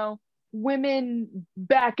 you know, women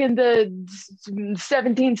back in the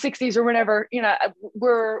 1760s or whenever, you know,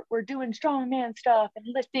 we're doing strongman stuff and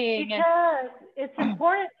lifting. Because it's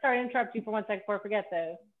important. Sorry to interrupt you for 1 second before I forget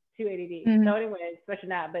the 2 ADD. Mm-hmm. So anyway, especially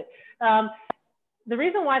that. But the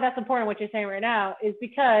reason why that's important, what you're saying right now, is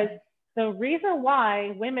because the reason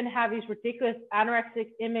why women have these ridiculous anorexic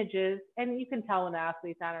images, and you can tell an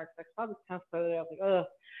athlete's anorexic, I'll just kind of spoil it up, like, ugh.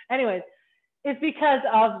 Anyways, it's because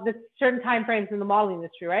of the certain time frames in the modeling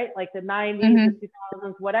industry, right? Like the 90s, mm-hmm. the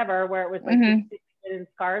 2000s, whatever, where it was like mm-hmm. in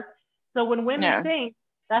scars. So when women think,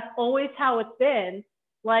 that's always how it's been,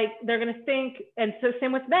 like they're going to think, and so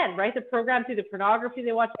same with men, right? The program through the pornography,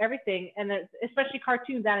 they watch everything, and especially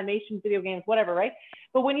cartoons, animation, video games, whatever, right?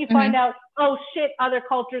 But when you find out, oh shit, other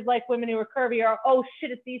cultures like women who are curvy, or oh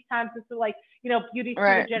shit, it's these times, it's like, you know, beauty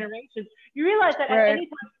through the generations, you realize that at any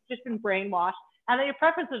time it's just been brainwashed, and that your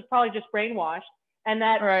preference is probably just brainwashed, and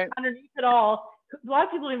that underneath it all, a lot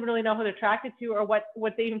of people don't even really know who they're attracted to or what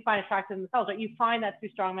they even find attractive in themselves, right? You find that through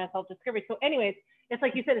strongman self-discovery. So anyways, it's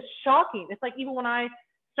like you said, it's shocking. It's like even when I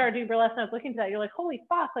started doing burlesque and I was looking to that, you're like, holy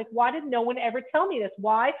fuck, like why did no one ever tell me this?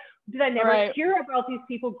 Why did I never hear about these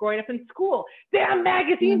people growing up in school? Damn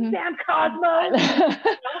magazines, damn Cosmo.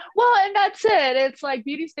 Well, and that's it. It's like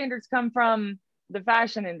beauty standards come from the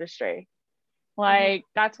fashion industry. Like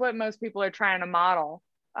that's what most people are trying to model.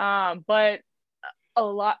 But a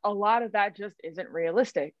lot of that just isn't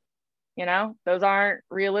realistic. You know, those aren't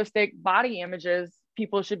realistic body images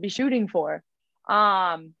people should be shooting for.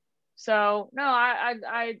 So no,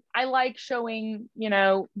 I like showing, you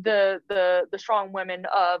know, the strong women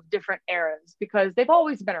of different eras because they've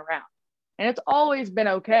always been around, and it's always been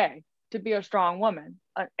okay to be a strong woman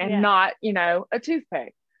and not, you know, a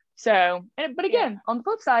toothpick. So, but again, on the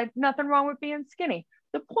flip side, nothing wrong with being skinny.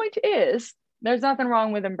 The point is, there's nothing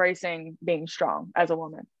wrong with embracing being strong as a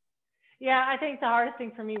woman. Yeah, I think the hardest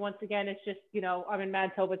thing for me, once again, is just, you know, I'm in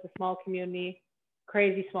Manitoba, it's a small community,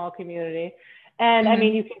 crazy small community. And I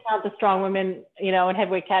mean, you can count the strong women, you know, in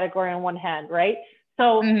heavyweight category on one hand, right?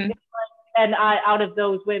 So, and out of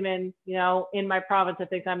those women, you know, in my province, I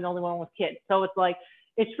think I'm the only one with kids. So it's like,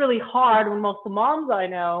 it's really hard when most of the moms I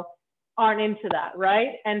know aren't into that,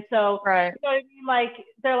 right? And so, you know what I mean? Like,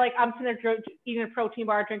 they're like, I'm sitting there eating a protein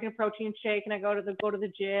bar, drinking a protein shake, and I go to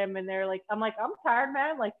the gym, and they're like, I'm like, I'm tired,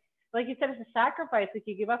 man. Like you said, it's a sacrifice. Like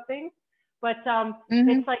you give up things. But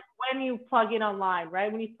it's like when you plug in online,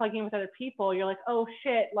 right? When you plug in with other people, you're like, oh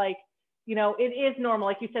shit, like, you know, it is normal.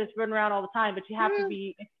 Like you said, it's been around all the time, but you have to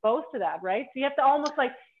be exposed to that, right? So you have to almost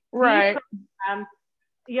like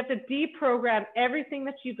you have to deprogram everything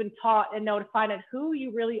that you've been taught and know to find out who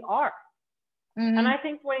you really are. And I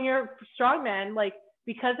think when you're strongman, like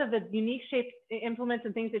because of the unique shape implements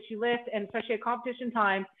and things that you lift, and especially at competition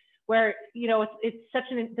time, where, you know, there's such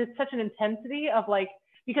an intensity of like,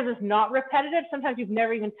 because it's not repetitive. Sometimes you've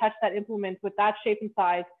never even touched that implement with that shape and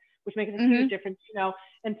size, which makes a huge difference, you know,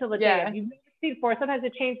 until the day of. You've never seen it before. Sometimes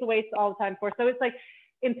it changes the weights all the time for. So it's like,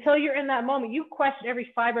 until you're in that moment, you question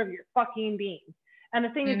every fiber of your fucking being. And the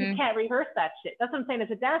thing is, you can't rehearse that shit. That's what I'm saying.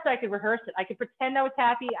 As a dancer, I could rehearse it. I could pretend I was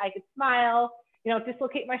happy. I could smile, you know,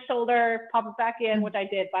 dislocate my shoulder, pop it back in, which I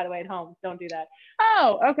did, by the way, at home. Don't do that.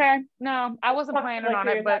 Oh, okay. No, I wasn't planning on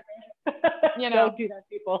it, but you know, don't do that,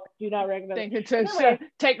 people. Do not recommend it. Anyway,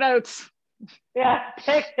 take notes. Yeah,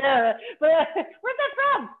 take care. But where's that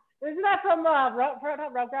from? Isn't that from not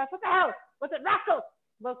Rugrats? What the hell? What's it? Rascals.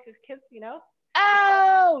 Well, kids, you know.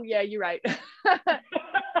 Oh, yeah, you're right.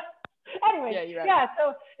 Anyway,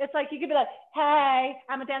 so it's like you could be like, hey,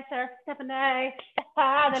 I'm a dancer, Stephanie.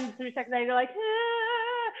 And then 3 seconds later, you're like,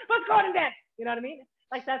 let's go on and dance. You know what I mean?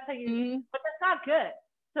 Like that's how you, but that's not good.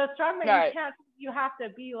 So strongman, you have to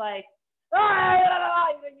be like, you know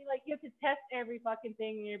what I mean? Like you have to test every fucking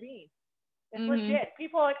thing in your being. It's legit.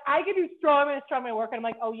 People are like, I can do strongman work. And I'm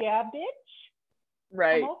like, oh yeah, bitch.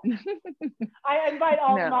 Right. I invite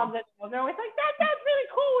all the moms that know. They're always like, that's really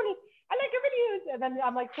cool. I like your videos. And then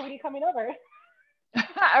I'm like, so when are you coming over?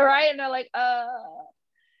 All right. And they're like,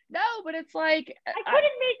 no, but it's like, I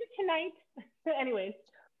couldn't make it tonight. Anyways.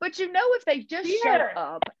 But you know, if they just show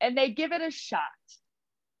up and they give it a shot,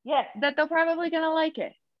 that they're probably going to like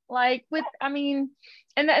it. Like with, I mean,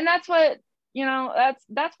 and that's what, you know,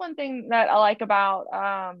 that's one thing that I like about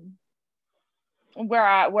where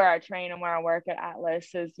I train and where I work at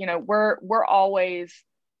Atlas is, you know, we're always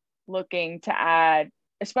looking to add,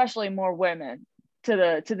 especially more women to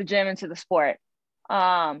the gym and to the sport.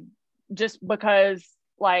 Just because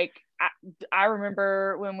like I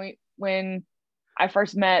remember when I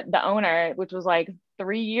first met the owner, which was like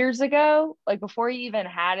 3 years ago, like before he even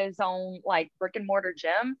had his own like brick and mortar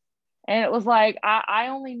gym. And it was like I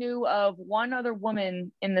only knew of one other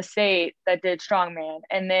woman in the state that did strongman.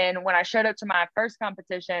 And then when I showed up to my first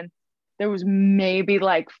competition, there was maybe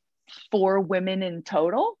like 4 women in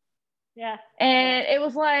total. Yeah. And it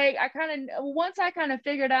was like once I kind of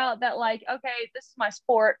figured out that like, okay, this is my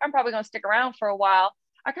sport, I'm probably gonna stick around for a while.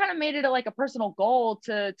 I kind of made it like a personal goal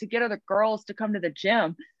to get other girls to come to the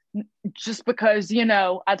gym, just because, you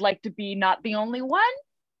know, I'd like to be not the only one.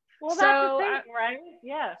 Well, that's the thing, right?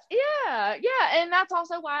 Yeah. Yeah. And that's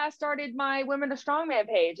also why I started my Women to Strongman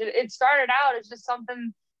page. It started out as just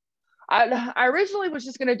something I originally was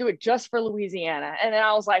just going to do it just for Louisiana. And then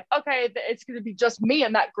I was like, okay, it's going to be just me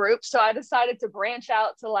in that group. So I decided to branch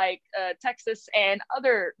out to like Texas and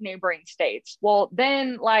other neighboring states. Well,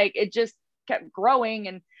 then like it just kept growing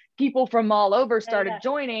and people from all over started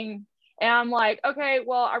joining. And I'm like, okay,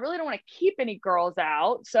 well, I really don't want to keep any girls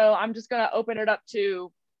out. So I'm just going to open it up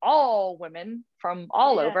to all women from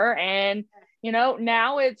all over. And, you know,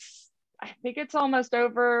 now I think it's almost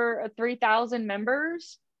over 3,000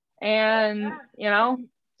 members. And you know,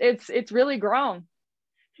 it's really grown. It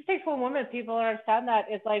just takes one woman. People understand that.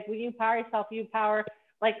 It's like when you empower yourself, you empower.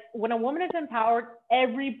 Like when a woman is empowered,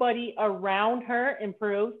 everybody around her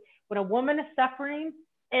improves. When a woman is suffering,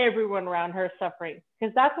 everyone around her is suffering,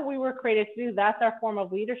 because that's what we were created to do. That's our form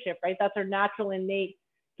of leadership, right? That's our natural, innate,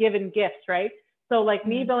 given gifts, right? So like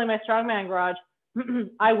me building my strongman garage,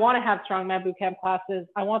 I want to have strongman bootcamp classes.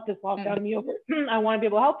 I want this lockdown to be over. I want to be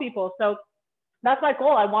able to help people. So that's my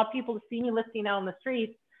goal. I want people to see me lifting out on the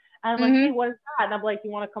streets. And I'm like, hey, what is that? And I'm like, you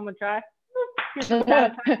want to come and try?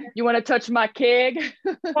 You want to touch my keg?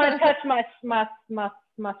 Want to touch my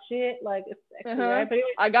shit? Like, it's sexy, right? But anyway,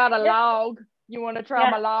 I got a log. You want to try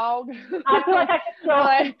my log? I feel like I could throw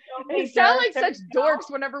like, we sound like such dorks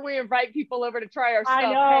whenever we invite people over to try our stuff. Hey,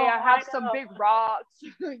 I have some big rocks.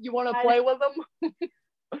 You want to play with them?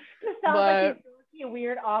 It sounds like you're a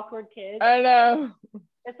weird, awkward kid. I know.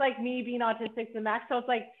 It's like me being autistic to the max. So it's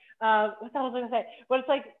like, what the hell was I gonna say? But it's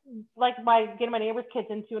like getting my neighbor's kids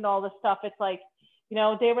into and all this stuff. It's like, you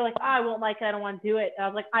know, they were like, I won't like it. I don't want to do it. And I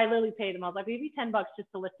was like, I literally paid them. I was like, maybe $10 just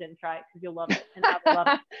to lift it and try it because you'll love it. And now they love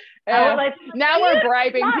it. Like, now we're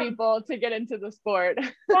bribing people to get into the sport.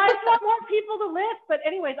 Well, I just want more people to lift. But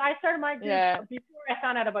anyways, I started my group before I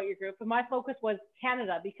found out about your group. But my focus was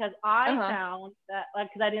Canada, because I found that,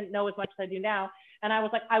 because I didn't know as much as I do now. And I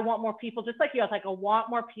was like, I want more people, just like you. I was like, I want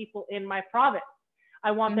more people in my province. I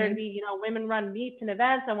want there to be, you know, women run meets and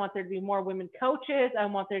events. I want there to be more women coaches. I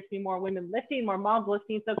want there to be more women lifting, more moms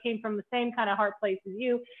lifting. So it came from the same kind of heart place as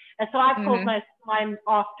you. And so I've closed my mind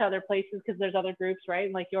off to other places because there's other groups,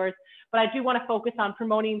 right? Like yours. But I do want to focus on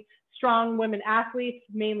promoting strong women athletes,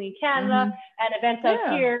 mainly in Canada, and events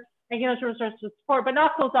out here. And, you know, sort of support, but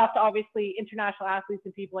not close off to obviously international athletes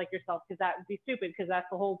and people like yourself, because that would be stupid, because that's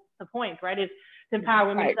the point, right? Is to empower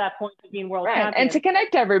women to that point of being world champions. And to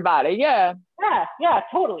connect everybody, Yeah,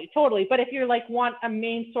 totally. But if you're like want a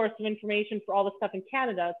main source of information for all the stuff in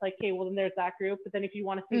Canada, it's like, okay, well then there's that group. But then if you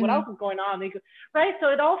want to see what else is going on, they go, right? So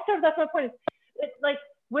it all sort of, that's my point. It's like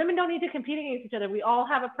women don't need to compete against each other. We all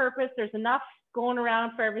have a purpose. There's enough going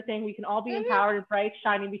around for everything. We can all be empowered and bright,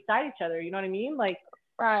 shining beside each other. You know what I mean? Like,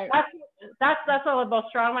 that's all about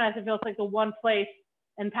strongman. I feel it's like the one place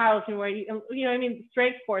in powerlifting where you know what I mean,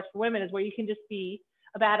 strength sports for women is where you can just be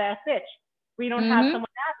a badass bitch, where you don't have someone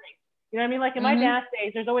dancing. You know what I mean? Like in my dance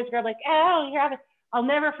days, there's always a girl like, oh, you're having. I'll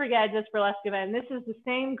never forget this burlesque event. And this is the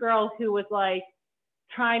same girl who was like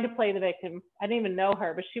trying to play the victim. I didn't even know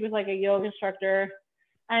her, but she was like a yoga instructor,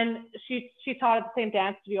 and she taught at the same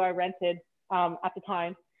dance studio I rented at the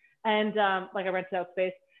time, and like I rented out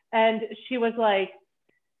space, and she was like,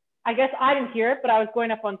 I guess I didn't hear it, but I was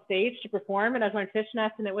going up on stage to perform, and I was wearing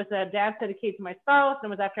fishnets, and it was a dance dedicated to my spouse,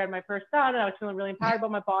 and it was after I had my first son, and I was feeling really empowered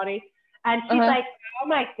about my body. And she's like, oh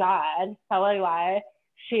my God, tell her why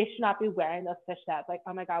she should not be wearing those fishnets. Like,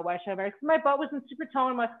 oh my God, why should I wear it? Because my butt was in super tone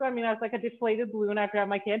and muscular. I mean, I was like a deflated balloon after I had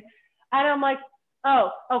my kid. And I'm like,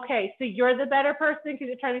 oh, okay, so you're the better person because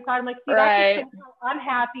you're trying to be proud. I'm like, see, that's just so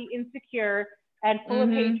unhappy, insecure, and full of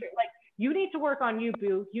hatred. Like, you need to work on you,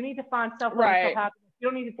 boo. You need to find self-love and self-happiness. You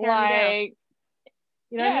don't need to tear me down.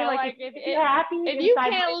 You know what I mean? Like if you're happy, if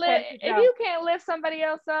you can't lift somebody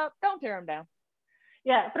else up, don't tear them down.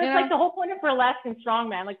 Yeah, but it's like the whole point of burlesque and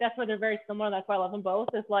strongman. Like that's why they're very similar. That's why I love them both.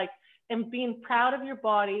 Is like and being proud of your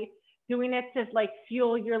body, doing it to like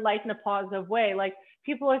fuel your life in a positive way. Like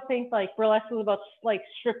people think like burlesque is about like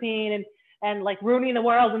stripping and like ruining the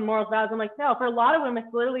world and moral values. I'm like, no, for a lot of women,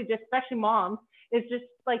 it's literally just, especially moms, it's just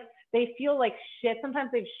like they feel like shit.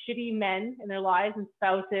 Sometimes they have shitty men in their lives and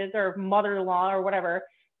spouses or mother-in-law or whatever,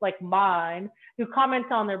 like mine, who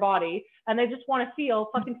comment on their body, and they just want to feel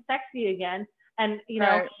fucking sexy again, and you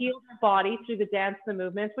know, heal their body through the dance, the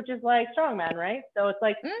movements, which is like strongman, right? So it's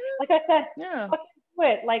like I said, fucking do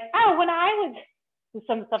it. Like, oh, when I was,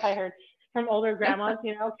 some stuff I heard from older grandmas,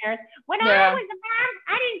 you know, parents, when I was a mom,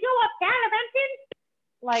 I didn't go up gallivanting,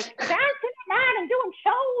 like dancing and doing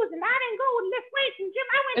shows, and I didn't go and lift weights and gym.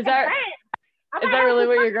 I went to France. Is that really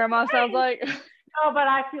what your grandma sounds like? No, but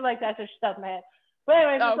I feel like that's just stuff in my head. But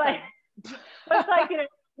anyways, it's like, but it's like, you know,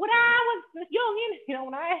 when I was young, you know,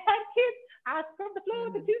 when I had kids, I scrubbed the floor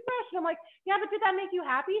with the toothbrush, and I'm like, yeah, but did that make you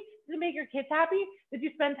happy? Did it make your kids happy? Did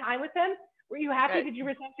you spend time with them? Were you happy? Did you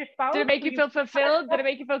resent your spouse? Did it make you feel fulfilled? Did it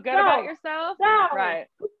make you feel good about yourself? No. Right.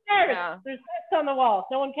 Who cares? Yeah. There's text on the wall.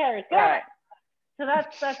 No one cares. Right. So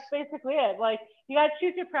that's basically it. Like, you gotta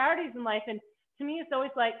choose your priorities in life. And to me, it's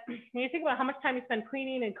always like, when you think about how much time you spend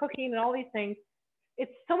cleaning and cooking and all these things,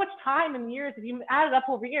 it's so much time and years, if you add it up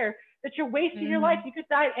over here, that you're wasting your life. You could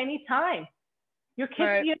die at any time. Your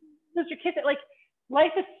kids, you lose your kids. Like,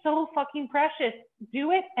 life is so fucking precious.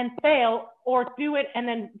 Do it and fail, or do it and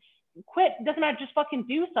then quit. It doesn't matter. Just fucking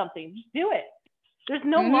do something. Just do it. There's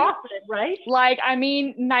no loss in it, right? Like, I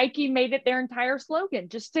mean, Nike made it their entire slogan.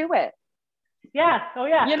 Just do it. Yeah. Oh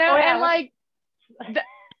yeah. You know, and like,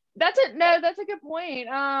 that's it. No, that's a good point.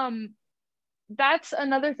 That's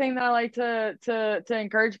another thing that I like to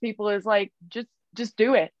encourage people is like, just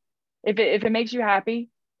do it. If it makes you happy,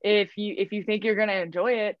 if you think you're gonna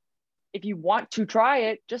enjoy it, if you want to try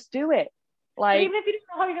it, just do it. Like, but even if you don't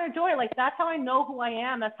know how you're gonna enjoy it, like, that's how I know who I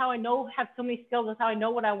am. That's how I know have so many skills. That's how I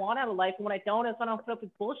know what I want out of life. And when I don't, that's when I don't put up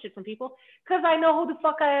with bullshit from people, because I know who the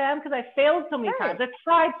fuck I am, because I failed so many times. I've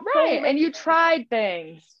tried so many and you tried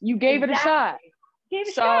things. You gave it a shot. Gave it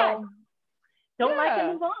a shot. Don't like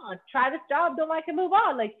it, move on. Try this job, don't like it, move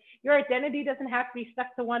on. Like, your identity doesn't have to be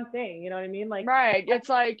stuck to one thing. You know what I mean? Like, right. It's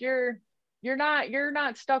like you're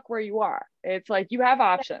not stuck where you are. It's like you have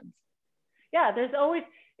options. Yeah, there's always,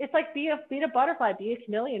 it's like be a butterfly, be a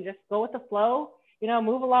chameleon, just go with the flow, you know,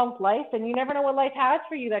 move along with life, and you never know what life has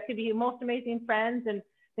for you. That could be the most amazing friends and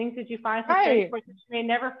things that you find that you may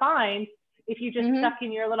never find if you just stuck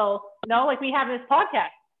in your little, you know, like we have this podcast.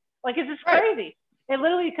 Like, it's just crazy. It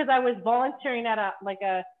literally, because I was volunteering at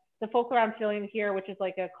the Folklore I'm Feeling here, which is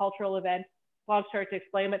like a cultural event. Long story to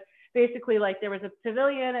explain, but basically, like, there was a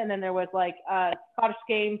pavilion, and then there was like a Scottish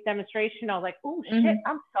Games demonstration. I was like, oh shit,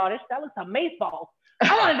 I'm Scottish. That looks amazing.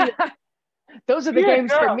 I want to do that. Those are the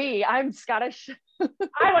games for me. I'm Scottish.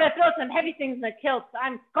 I want to throw some heavy things in the kilts.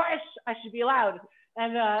 I'm Scottish. I should be allowed.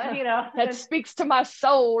 And you know, that speaks to my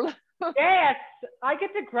soul. Yes, I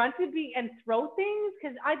get to grunt and throw things,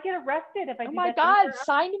 because I'd get arrested if I. Oh my God!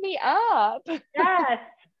 Sign me up. Yes.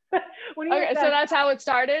 Okay, so that's how it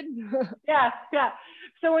started. Yeah.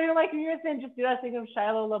 So when you're like, you're saying just do that thing of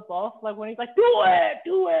Shia LaBeouf, like when he's like, do it.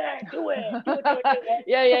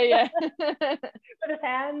 Yeah. With his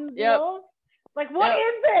hands, you know? Like, what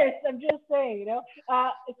is this? I'm just saying, you know?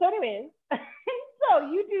 So anyways, so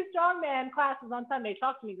you do strongman classes on Sunday.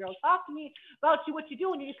 Talk to me, girl. Talk to me about what you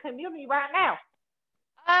do, and you just come to me right now.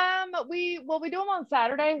 We do them on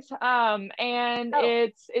Saturdays. And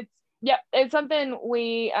it's something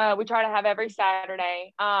we try to have every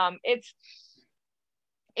Saturday.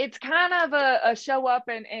 It's kind of a show up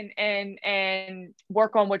and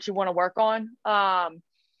work on what you want to work on.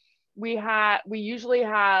 We usually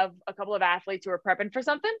have a couple of athletes who are prepping for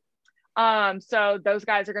something. So those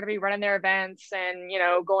guys are going to be running their events and, you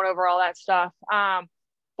know, going over all that stuff.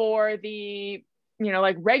 For the, you know,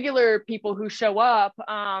 like regular people who show up,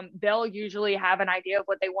 they'll usually have an idea of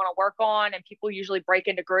what they want to work on, and people usually break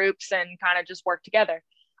into groups and kind of just work together.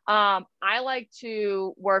 I like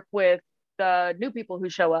to work with the new people who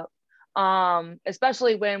show up,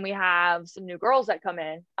 especially when we have some new girls that come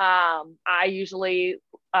in. I usually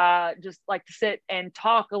just like to sit and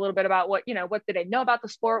talk a little bit about what do they know about the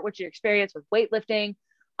sport, what's your experience with weightlifting,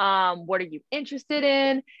 what are you interested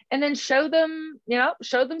in, and then show them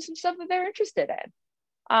some stuff that they're interested in.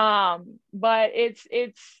 But it's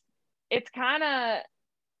kind of,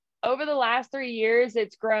 over the last 3 years,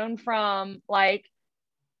 it's grown from like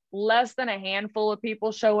less than a handful of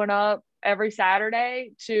people showing up every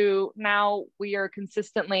Saturday to now we are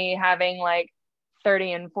consistently having like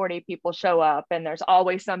 30 and 40 people show up, and there's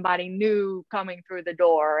always somebody new coming through the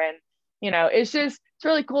door. And it's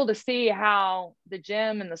really cool to see how the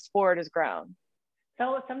gym and the sport has grown.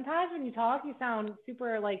 So sometimes when you talk, you sound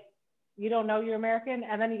super like you don't know you're American,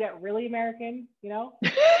 and then you get really American, And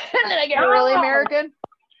then I get really American.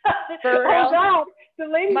 For real. Oh God, the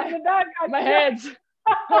ladies in the back got my heads.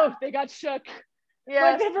 Oh, they got shook.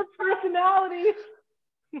 Yes. My different personalities.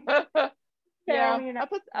 Yeah, I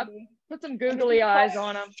put some googly eyes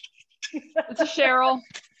on them. This is Cheryl.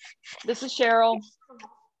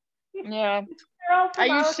 Yeah. I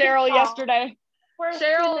used Cheryl yesterday.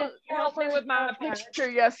 Cheryl helped me with my picture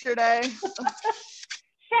yesterday.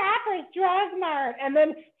 Shoppers Drug Mart. And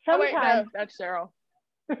then sometimes... Oh, wait, no, that's Cheryl.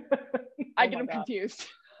 I get them confused.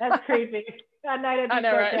 That's creepy. That night I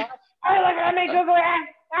know, right? Oh, look at me googly eyes.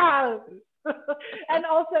 Oh. And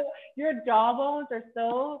also, your jawbones are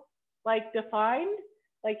so like defined,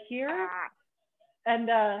 like here, and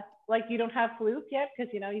like you don't have fluke yet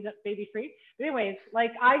because you got baby free. But anyways,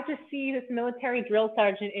 like I just see this military drill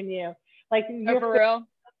sergeant in you. Like you're for real.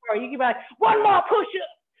 Or you can be like, one more push up,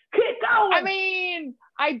 keep going. I mean,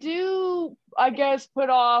 I do, I guess, put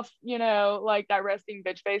off, like that resting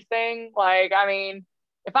bitch face thing. Like, I mean,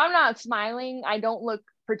 if I'm not smiling, I don't look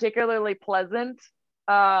particularly pleasant.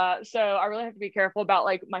 So I really have to be careful about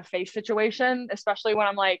like my face situation, especially when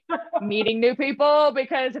I'm like meeting new people,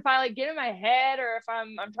 because if I like get in my head or if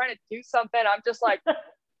I'm trying to do something, I'm just like,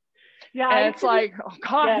 and it's like, oh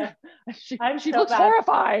God, she looks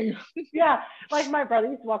horrifying. Yeah, like my brother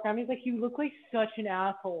used to walk around, he's like, you look like such an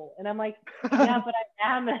asshole. And I'm like, yeah, but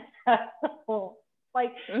I am an asshole.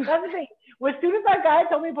 Like, that's the thing. As soon as that guy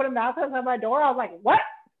told me to put a mask on my door, I was like, what?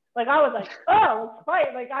 Like, I was like, oh, let's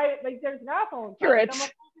fight. Like, there's an asshole. You're it.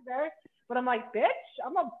 But I'm like, bitch,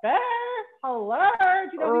 I'm a bear. Hello.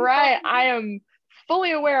 Right. I am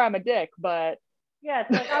fully aware I'm a dick, but. Yeah,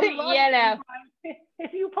 it's like, I'm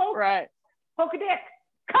if you poke a dick,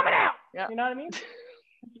 coming out. Yeah. You know what I mean?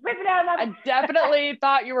 Rip it out of my... I definitely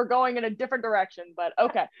thought you were going in a different direction, but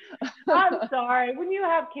okay. I'm sorry. When you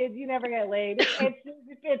have kids, you never get laid.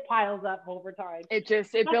 It piles up over time. It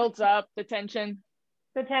builds up, the tension.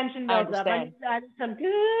 The tension builds up. I need some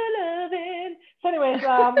good loving. So anyways,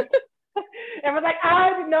 everyone's like,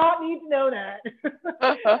 I did not need to know that.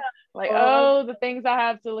 Like, the things I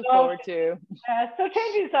have to look forward to. So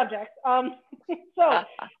changing subjects. So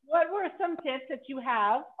what were some tips that you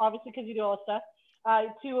have, obviously because you do all this stuff,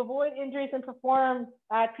 to avoid injuries and perform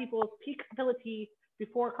at people's peak ability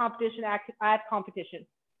before competition, at competition?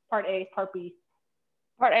 Part A, Part B.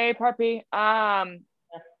 Part A, Part B.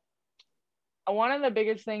 One of the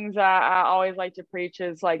biggest things I always like to preach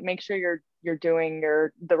is like, make sure you're doing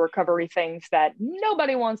the recovery things that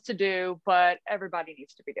nobody wants to do, but everybody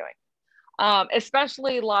needs to be doing.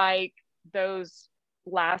 Especially like those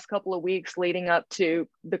last couple of weeks leading up to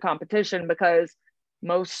the competition, because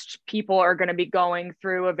most people are going to be going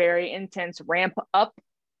through a very intense ramp up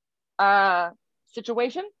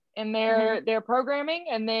situation in their programming,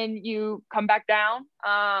 and then you come back down.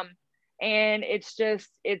 And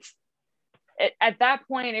at that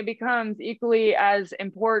point, it becomes equally as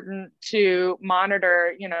important to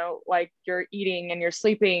monitor, like your eating and your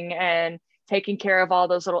sleeping and taking care of all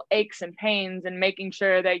those little aches and pains and making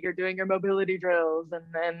sure that you're doing your mobility drills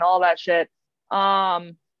and all that shit.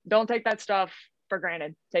 Don't take that stuff for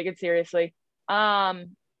granted. Take it seriously.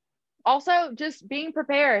 Also, just being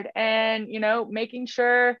prepared and, making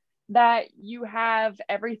sure that you have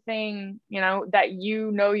everything, that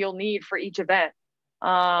you'll need for each event.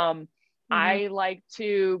 I like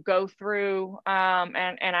to go through and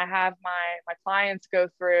I have my clients go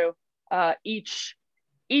through each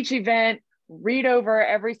event, read over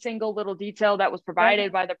every single little detail that was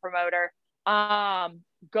provided by the promoter,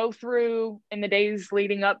 go through in the days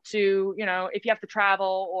leading up to, if you have to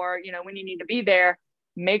travel or, when you need to be there,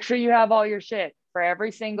 make sure you have all your shit for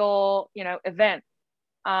every single, event.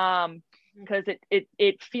 Because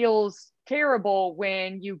it feels terrible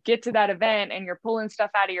when you get to that event and you're pulling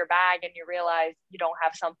stuff out of your bag and you realize you don't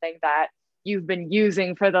have something that you've been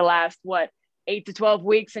using for the last 8 to 12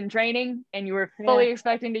 weeks in training, and you were fully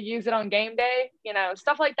expecting to use it on game day.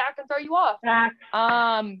 Stuff like that can throw you off.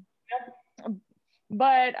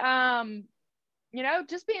 But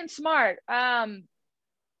just being smart, and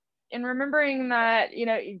remembering that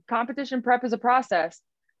competition prep is a process,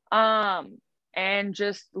 and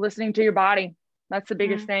just listening to your body. That's the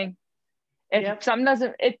biggest thing. If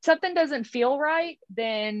something doesn't feel right,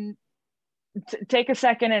 then take a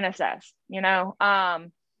second and assess.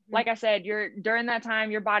 Like I said, during that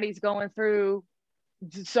time, your body's going through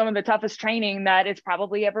some of the toughest training that it's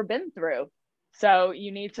probably ever been through. So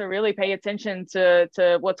you need to really pay attention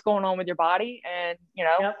to what's going on with your body and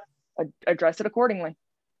address it accordingly.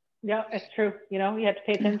 Yeah, it's true. You know, you have to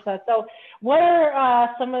pay attention to that. So what are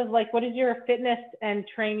some of like, what does your fitness and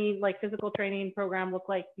training, like physical training program look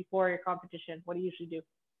like before your competition? What do you usually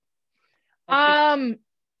do? Um,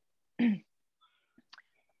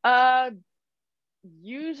 uh,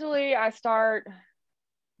 Usually I start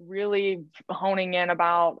really honing in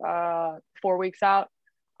about 4 weeks out.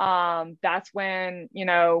 That's when,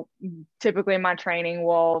 typically my training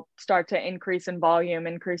will start to increase in volume,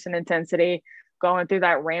 increase in intensity, going through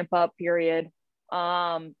that ramp up period.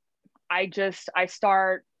 I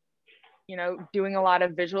start, doing a lot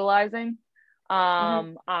of visualizing.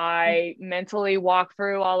 Mm-hmm. I mentally walk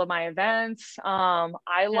through all of my events. I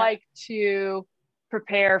Yeah. like to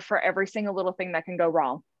prepare for every single little thing that can go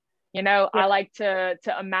wrong. Yeah. I like to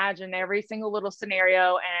imagine every single little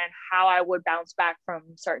scenario and how I would bounce back from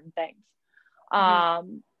certain things.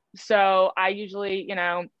 Mm-hmm. So I usually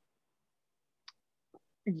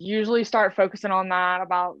start focusing on that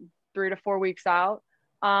about 3 to 4 weeks out.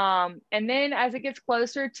 And then as it gets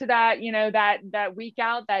closer to that, that week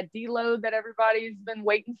out, that deload that everybody's been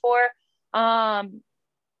waiting for, I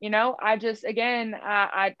just, again,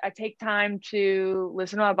 I take time to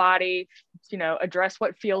listen to my body, address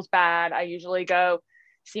what feels bad. I usually go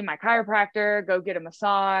see my chiropractor, go get a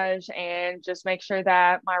massage, and just make sure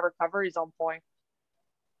that my recovery is on point.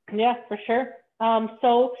 Yeah, for sure.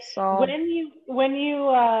 So So, when you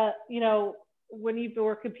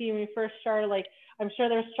were competing, when you first started, like, I'm sure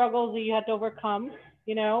there's struggles that you had to overcome,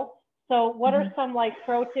 you know? So what are mhm. some like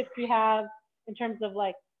pro tips you have in terms of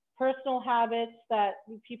like personal habits that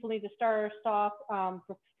people need to start or stop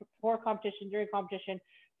before competition, during competition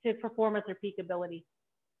to perform at their peak ability?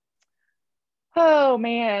 Oh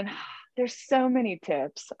man, there's so many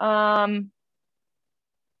tips. Five.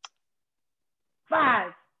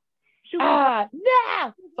 Shoot me five.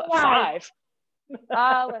 Yeah, Five.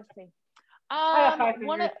 five. Let's see. I got five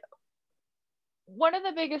One fingers. of one of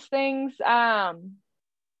the biggest things that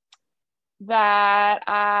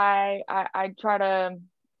I try to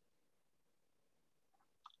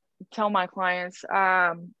tell my clients,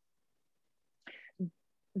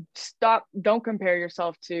 don't compare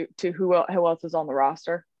yourself to who else is on the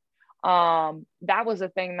roster. That was a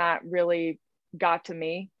thing that really got to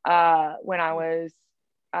me when I was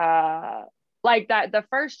like that. The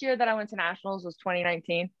first year that I went to nationals was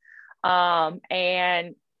 2019.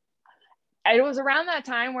 And it was around that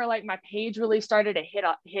time where like my page really started to hit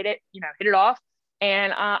it off.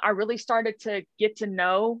 And I really started to get to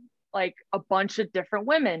know like a bunch of different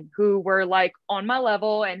women who were like on my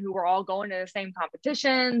level and who were all going to the same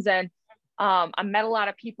competitions. And I met a lot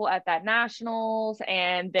of people at that nationals.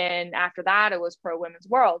 And then after that, it was Pro Women's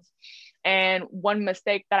Worlds. And one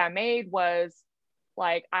mistake that I made was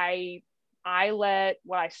like I let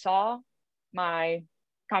what I saw my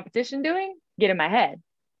competition doing get in my head.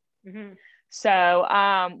 Mm-hmm. So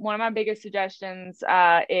one of my biggest suggestions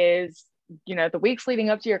is, the weeks leading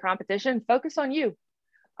up to your competition, focus on you.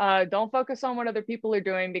 Don't focus on what other people are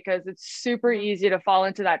doing because it's super Mm-hmm. easy to fall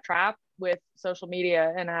into that trap with social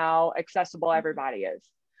media and how accessible everybody is.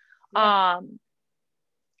 Yeah.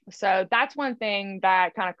 So that's one thing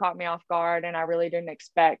that kind of caught me off guard and I really didn't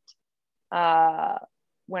expect uh,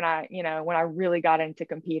 when I really got into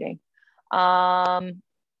competing.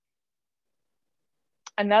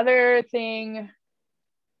 Another thing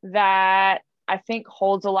that I think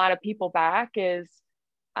holds a lot of people back is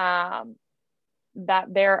that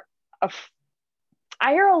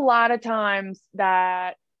I hear a lot of times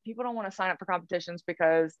that people don't want to sign up for competitions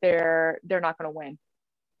because they're not going to win.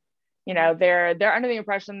 Mm-hmm. They're under the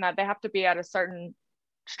impression that they have to be at a certain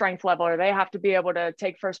strength level or they have to be able to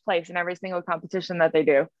take first place in every single competition that they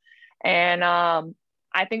do. And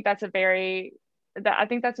I think that's a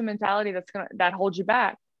mentality that holds you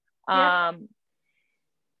back. Yeah.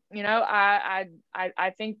 I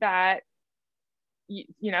think that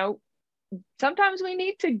sometimes we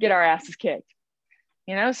need to get our asses kicked.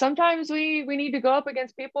 Sometimes we need to go up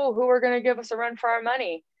against people who are going to give us a run for our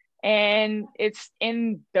money. And it's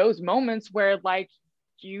in those moments where like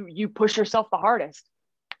you push yourself the hardest.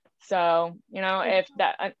 So, if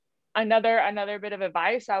that another bit of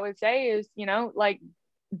advice I would say is, like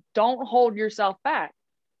don't hold yourself back.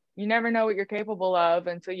 You never know what you're capable of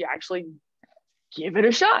until you actually give it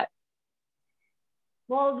a shot.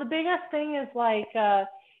 Well, the biggest thing is like,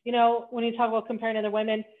 when you talk about comparing other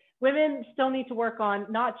women, women still need to work on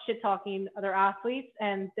not shit talking other athletes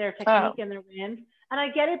and their technique Oh, and their wins. And I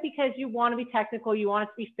get it because you want to be technical, you want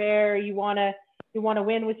it to be fair, you want to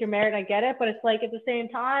win with your merit. I get it, but it's like at the same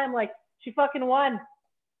time, like she fucking won.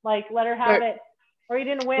 Like let her have but it, or you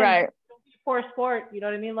didn't win. right. for sport. You know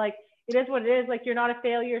what I mean? Like, it is what it is. Like, you're not a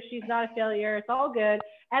failure. She's not a failure. It's all good.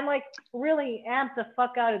 And like, really amp the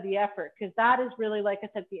fuck out of the effort. Cause that is really, like I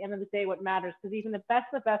said, at the end of the day, what matters. Cause even the best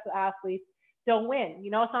of athletes don't win.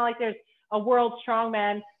 You know, it's not like there's a world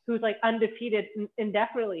strongman who's like undefeated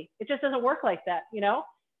indefinitely. It just doesn't work like that. You know,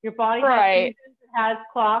 your body has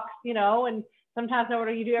clocks, you know, and sometimes no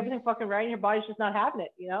matter you do everything fucking right and your body's just not having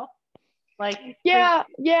it, you know? Like, yeah.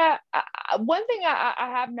 One thing I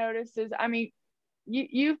have noticed is, I mean,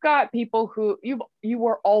 you've got people who you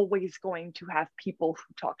are always going to have people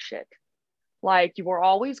who talk shit. Like, you are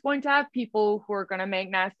always going to have people who are going to make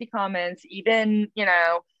nasty comments, even, you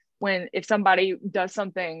know, if somebody does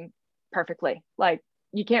something perfectly. Like,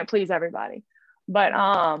 you can't please everybody. But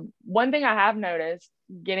one thing I have noticed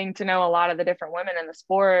getting to know a lot of the different women in the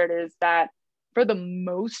sport is that for the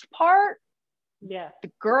most part,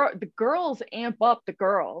 the girls amp up the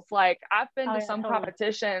girls. Like, I've been to some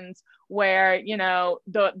competitions where, you know,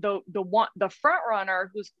 the front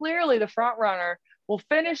runner, who's clearly the front runner, will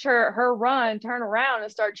finish her run, turn around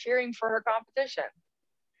and start cheering for her competition.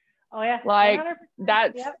 Oh yeah. Like 100%.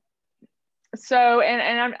 That's so,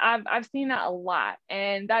 and I've seen that a lot.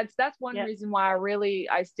 And that's one reason why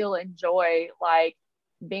I still enjoy like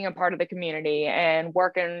being a part of the community and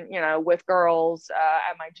working, you know, with girls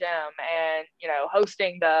at my gym, and, you know,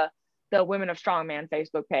 hosting the Women of Strongman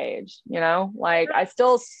Facebook page. You know, like, I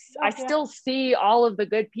still see all of the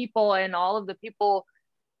good people and all of the people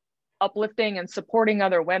uplifting and supporting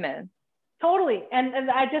other women. Totally.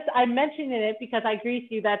 And I mentioned it because I agree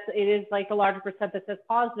with you that it is like a larger percent that says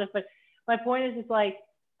positive, but my point is like,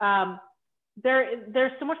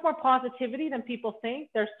 there's so much more positivity than people think.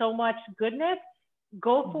 There's so much goodness.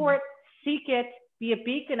 Go for it, seek it, be a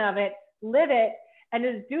beacon of it, live it, and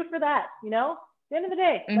just do for that, you know? At the end of the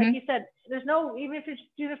day, like you said, there's no, even if you're just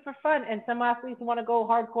doing it for fun, and some athletes want to go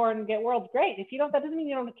hardcore and get worlds, great. If you don't, that doesn't mean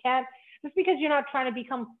you can't. Just because you're not trying to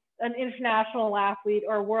become an international athlete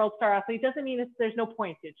or a world star athlete doesn't mean there's no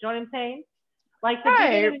pointage. You know what I'm saying? Like, the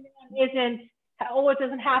beginning isn't, it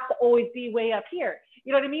doesn't have to always be way up here.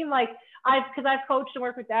 You know what I mean? Like, because I've coached and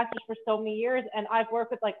worked with dancers for so many years, and I've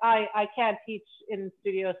worked with, like, I can't teach in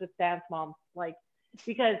studios with dance moms, like,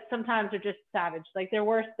 because sometimes they're just savage. Like, they're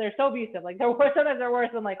worse. They're so abusive. Like, sometimes they're worse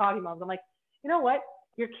than like hockey moms. I'm like, you know what?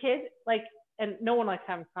 Your kid, like, and no one likes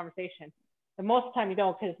having this conversation. And most of the time you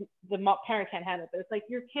don't, because the parent can't handle it. But it's like,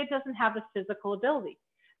 your kid doesn't have the physical ability.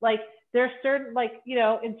 Like, there's certain, like, you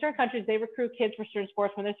know, in certain countries, they recruit kids for certain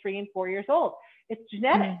sports when they're 3 and 4 years old. It's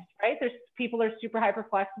genetics, right? There's people that are super hyper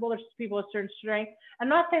flexible. There's people with certain strength. I'm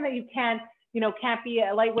not saying that you can't be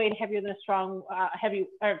a lightweight heavier than a strong, heavy,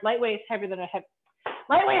 or lightweight heavier than a heavy,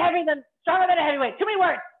 lightweight heavier than, stronger than a heavyweight. Too many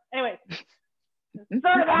words. Anyway,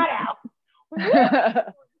 sort that out.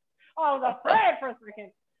 Oh, I was afraid for a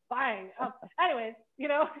second. Fine. Anyways, you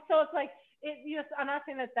know, so it's like, I'm not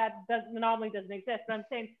saying that anomaly doesn't exist, but I'm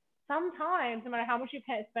saying sometimes, no matter how much you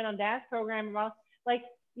can spend on dance program, like,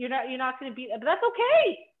 you're not going to beat, but that's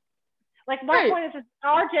okay. Like, my point is,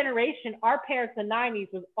 our generation, our parents in the 90s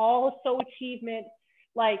was all so achievement,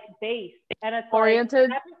 like, based, and it's oriented,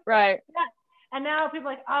 like, right? Yeah. And now people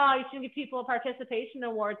are like, oh, you should give people participation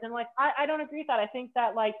awards, and like, I don't agree with that. I think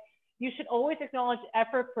that, like, you should always acknowledge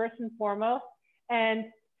effort first and foremost, and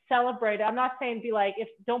celebrate it. I'm not saying be like,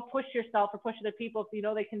 don't push yourself or push other people if you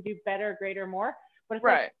know they can do better, greater, more. But it's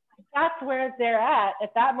like, that's where they're at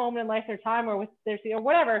that moment in life, their time, or with their or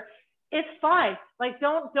whatever. It's fine. Like,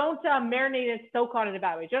 don't marinate and soak on it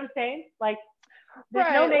about it. Do you know what I'm saying? Like,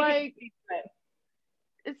 there's no negative.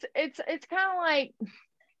 Like, it's kind of like,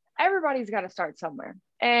 everybody's got to start somewhere.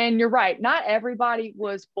 And you're right. Not everybody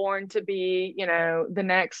was born to be, you know, the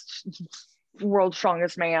next world's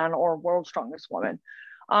strongest man or world's strongest woman.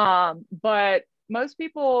 But most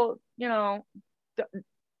people, you know,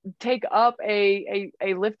 take up a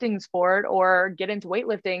lifting sport or get into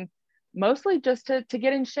weightlifting mostly just to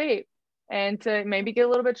get in shape and to maybe get a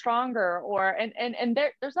little bit stronger, and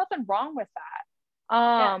there's nothing wrong with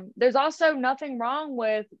that. There's also nothing wrong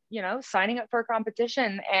with, you know, signing up for a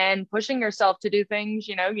competition and pushing yourself to do things,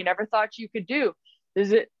 you know, you never thought you could do.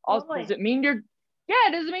 Does it mean you're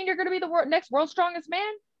going to be the next world's strongest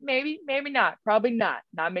man? Maybe not, probably not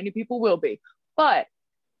many people will be, but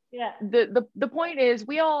the point is,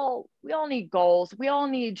 we all need goals. We all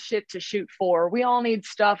need shit to shoot for. We all need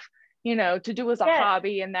stuff, you know, to do as a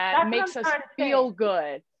hobby, and that makes us feel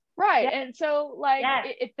good. Right. And so, like,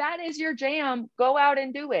 if that is your jam, go out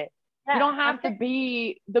and do it. You don't have to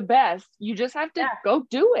be the best. You just have to go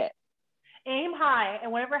do it. aim high,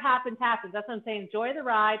 and whatever happens, happens. That's what I'm saying. Enjoy the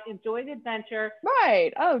ride, enjoy the adventure.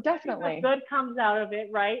 Right. Oh, definitely. Good comes out of it,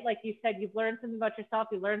 right? Like you said, you've learned something about yourself,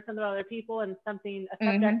 you learned something about other people, and a subject in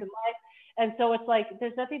life. And so it's like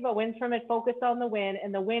there's nothing but wins from it. Focus on the win,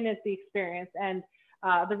 and the win is the experience. And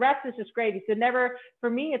the rest is just great. You could never, for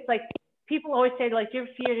me, it's like people always say, like, do you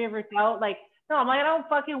ever fear, do you ever doubt? Like, no, I'm like, I don't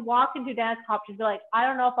fucking walk into dance competitions be like, I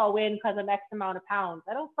don't know if I'll win because I'm X amount of pounds.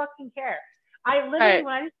 I don't fucking care. I literally,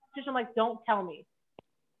 when I do competition, I'm like, don't tell me.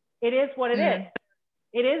 It is what it is.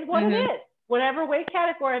 It is what it is. Whatever weight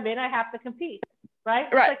category I'm in, I have to compete, right?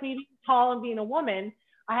 It's like me being tall and being a woman.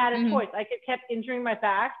 I had a choice. I kept injuring my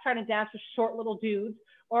back trying to dance with short little dudes,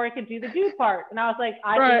 or I could do the dude part. And I was like,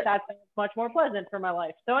 I think that's much more pleasant for my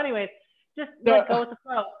life. So anyways, just like go with the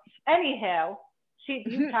flow. Anyhow,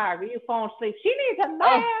 you tired, you falling asleep. She needs a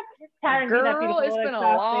nap. Girl, it's been a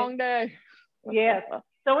long day. Yes.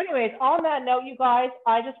 So anyways, on that note, you guys,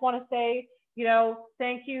 I just want to say, you know,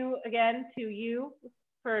 thank you again to you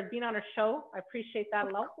for being on our show. I appreciate that a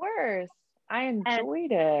lot. Of course. I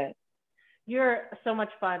enjoyed it. You're so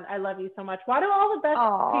much fun. I love you so much. Why do all the best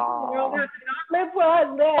people in the world have to not live where I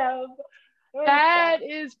live? That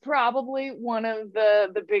is probably one of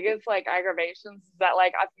the biggest like aggravations, that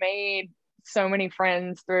like I've made so many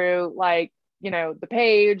friends through like, you know, the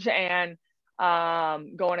page and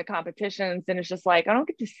going to competitions, and it's just like I don't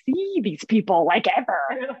get to see these people like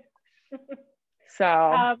ever. So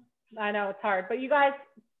I know it's hard, but you guys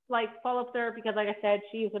like follow up there, because like I said,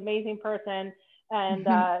 she's an amazing person, and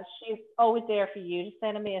she's always there for you. Just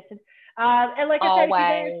send a message. And like I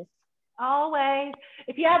said, always.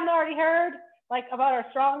 If you haven't already heard like about our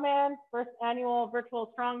Strongman first annual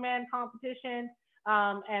virtual Strongman competition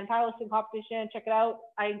and powerlifting competition, check it out.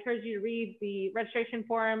 I encourage you to read the registration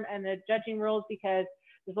form and the judging rules, because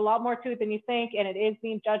there's a lot more to it than you think, and it is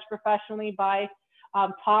being judged professionally by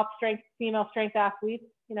top female strength athletes.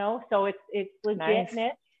 You know, so it's legitness.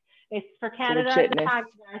 Nice. It's for Canada. It's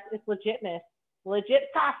legitness.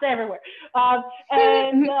 Legit cost everywhere.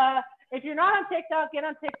 And if you're not on TikTok, get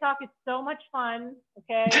on TikTok. It's so much fun.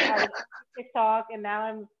 Okay, I was on TikTok, and now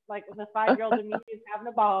I'm like the 5-year-old in me is having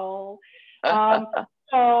a ball.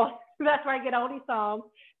 So that's where I get all these songs.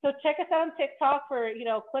 So check us out on TikTok for, you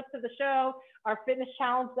know, clips of the show, our fitness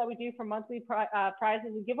challenge that we do for monthly prizes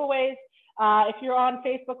and giveaways. If you're on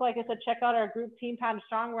Facebook, like I said, check out our group Team Pound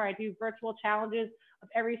Strong, where I do virtual challenges of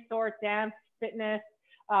every sort: dance, fitness,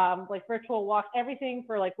 like virtual walks, everything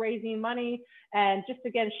for like raising money and just to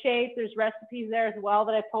get in shape. There's recipes there as well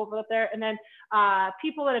that I posted up there. And then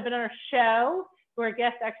people that have been on our show who are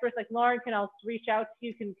guest experts like Lauren can also reach out to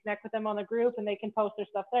you, can connect with them on the group, and they can post their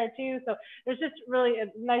stuff there too. So there's just really a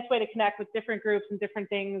nice way to connect with different groups and different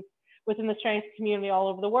things within the strength community all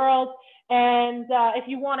over the world. And if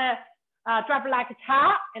you want to drop it like a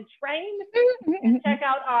top and train, and check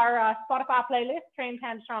out our Spotify playlist, Train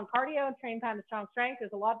Panda Strong Cardio and Train Panda Strong Strength.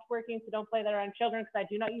 There's a lot of working, so don't play that around children, because I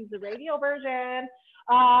do not use the radio version.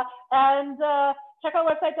 And check out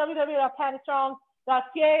our website,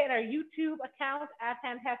 www.pandastrong.ca, and our YouTube account at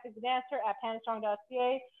Fantastic the Dancer at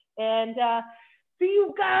pandastrong.ca. And see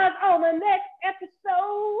you guys on the next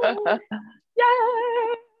episode.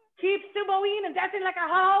 Yay! Keep sumoing and dancing like a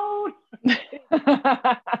hoe.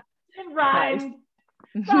 It rhymes. Nice.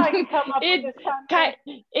 So I can come up with this time.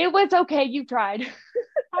 It was okay. You tried.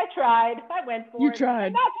 I tried. I went for it. You tried.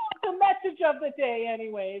 And that's the message of the day,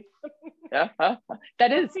 anyways.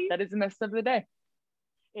 That is the message of the day.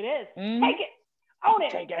 It is. Take it. Own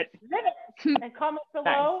it. Take it. Live it. And comment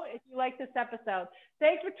below if you like this episode.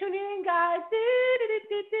 Thanks for tuning in, guys. I feel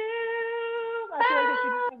like this should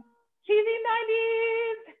be some cheesy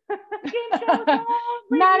 90s. Game show song.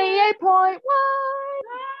 98.1.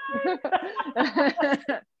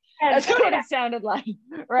 That's what it sounded like.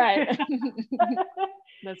 Right.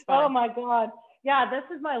 That's funny. Oh my God. Yeah, this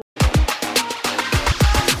is my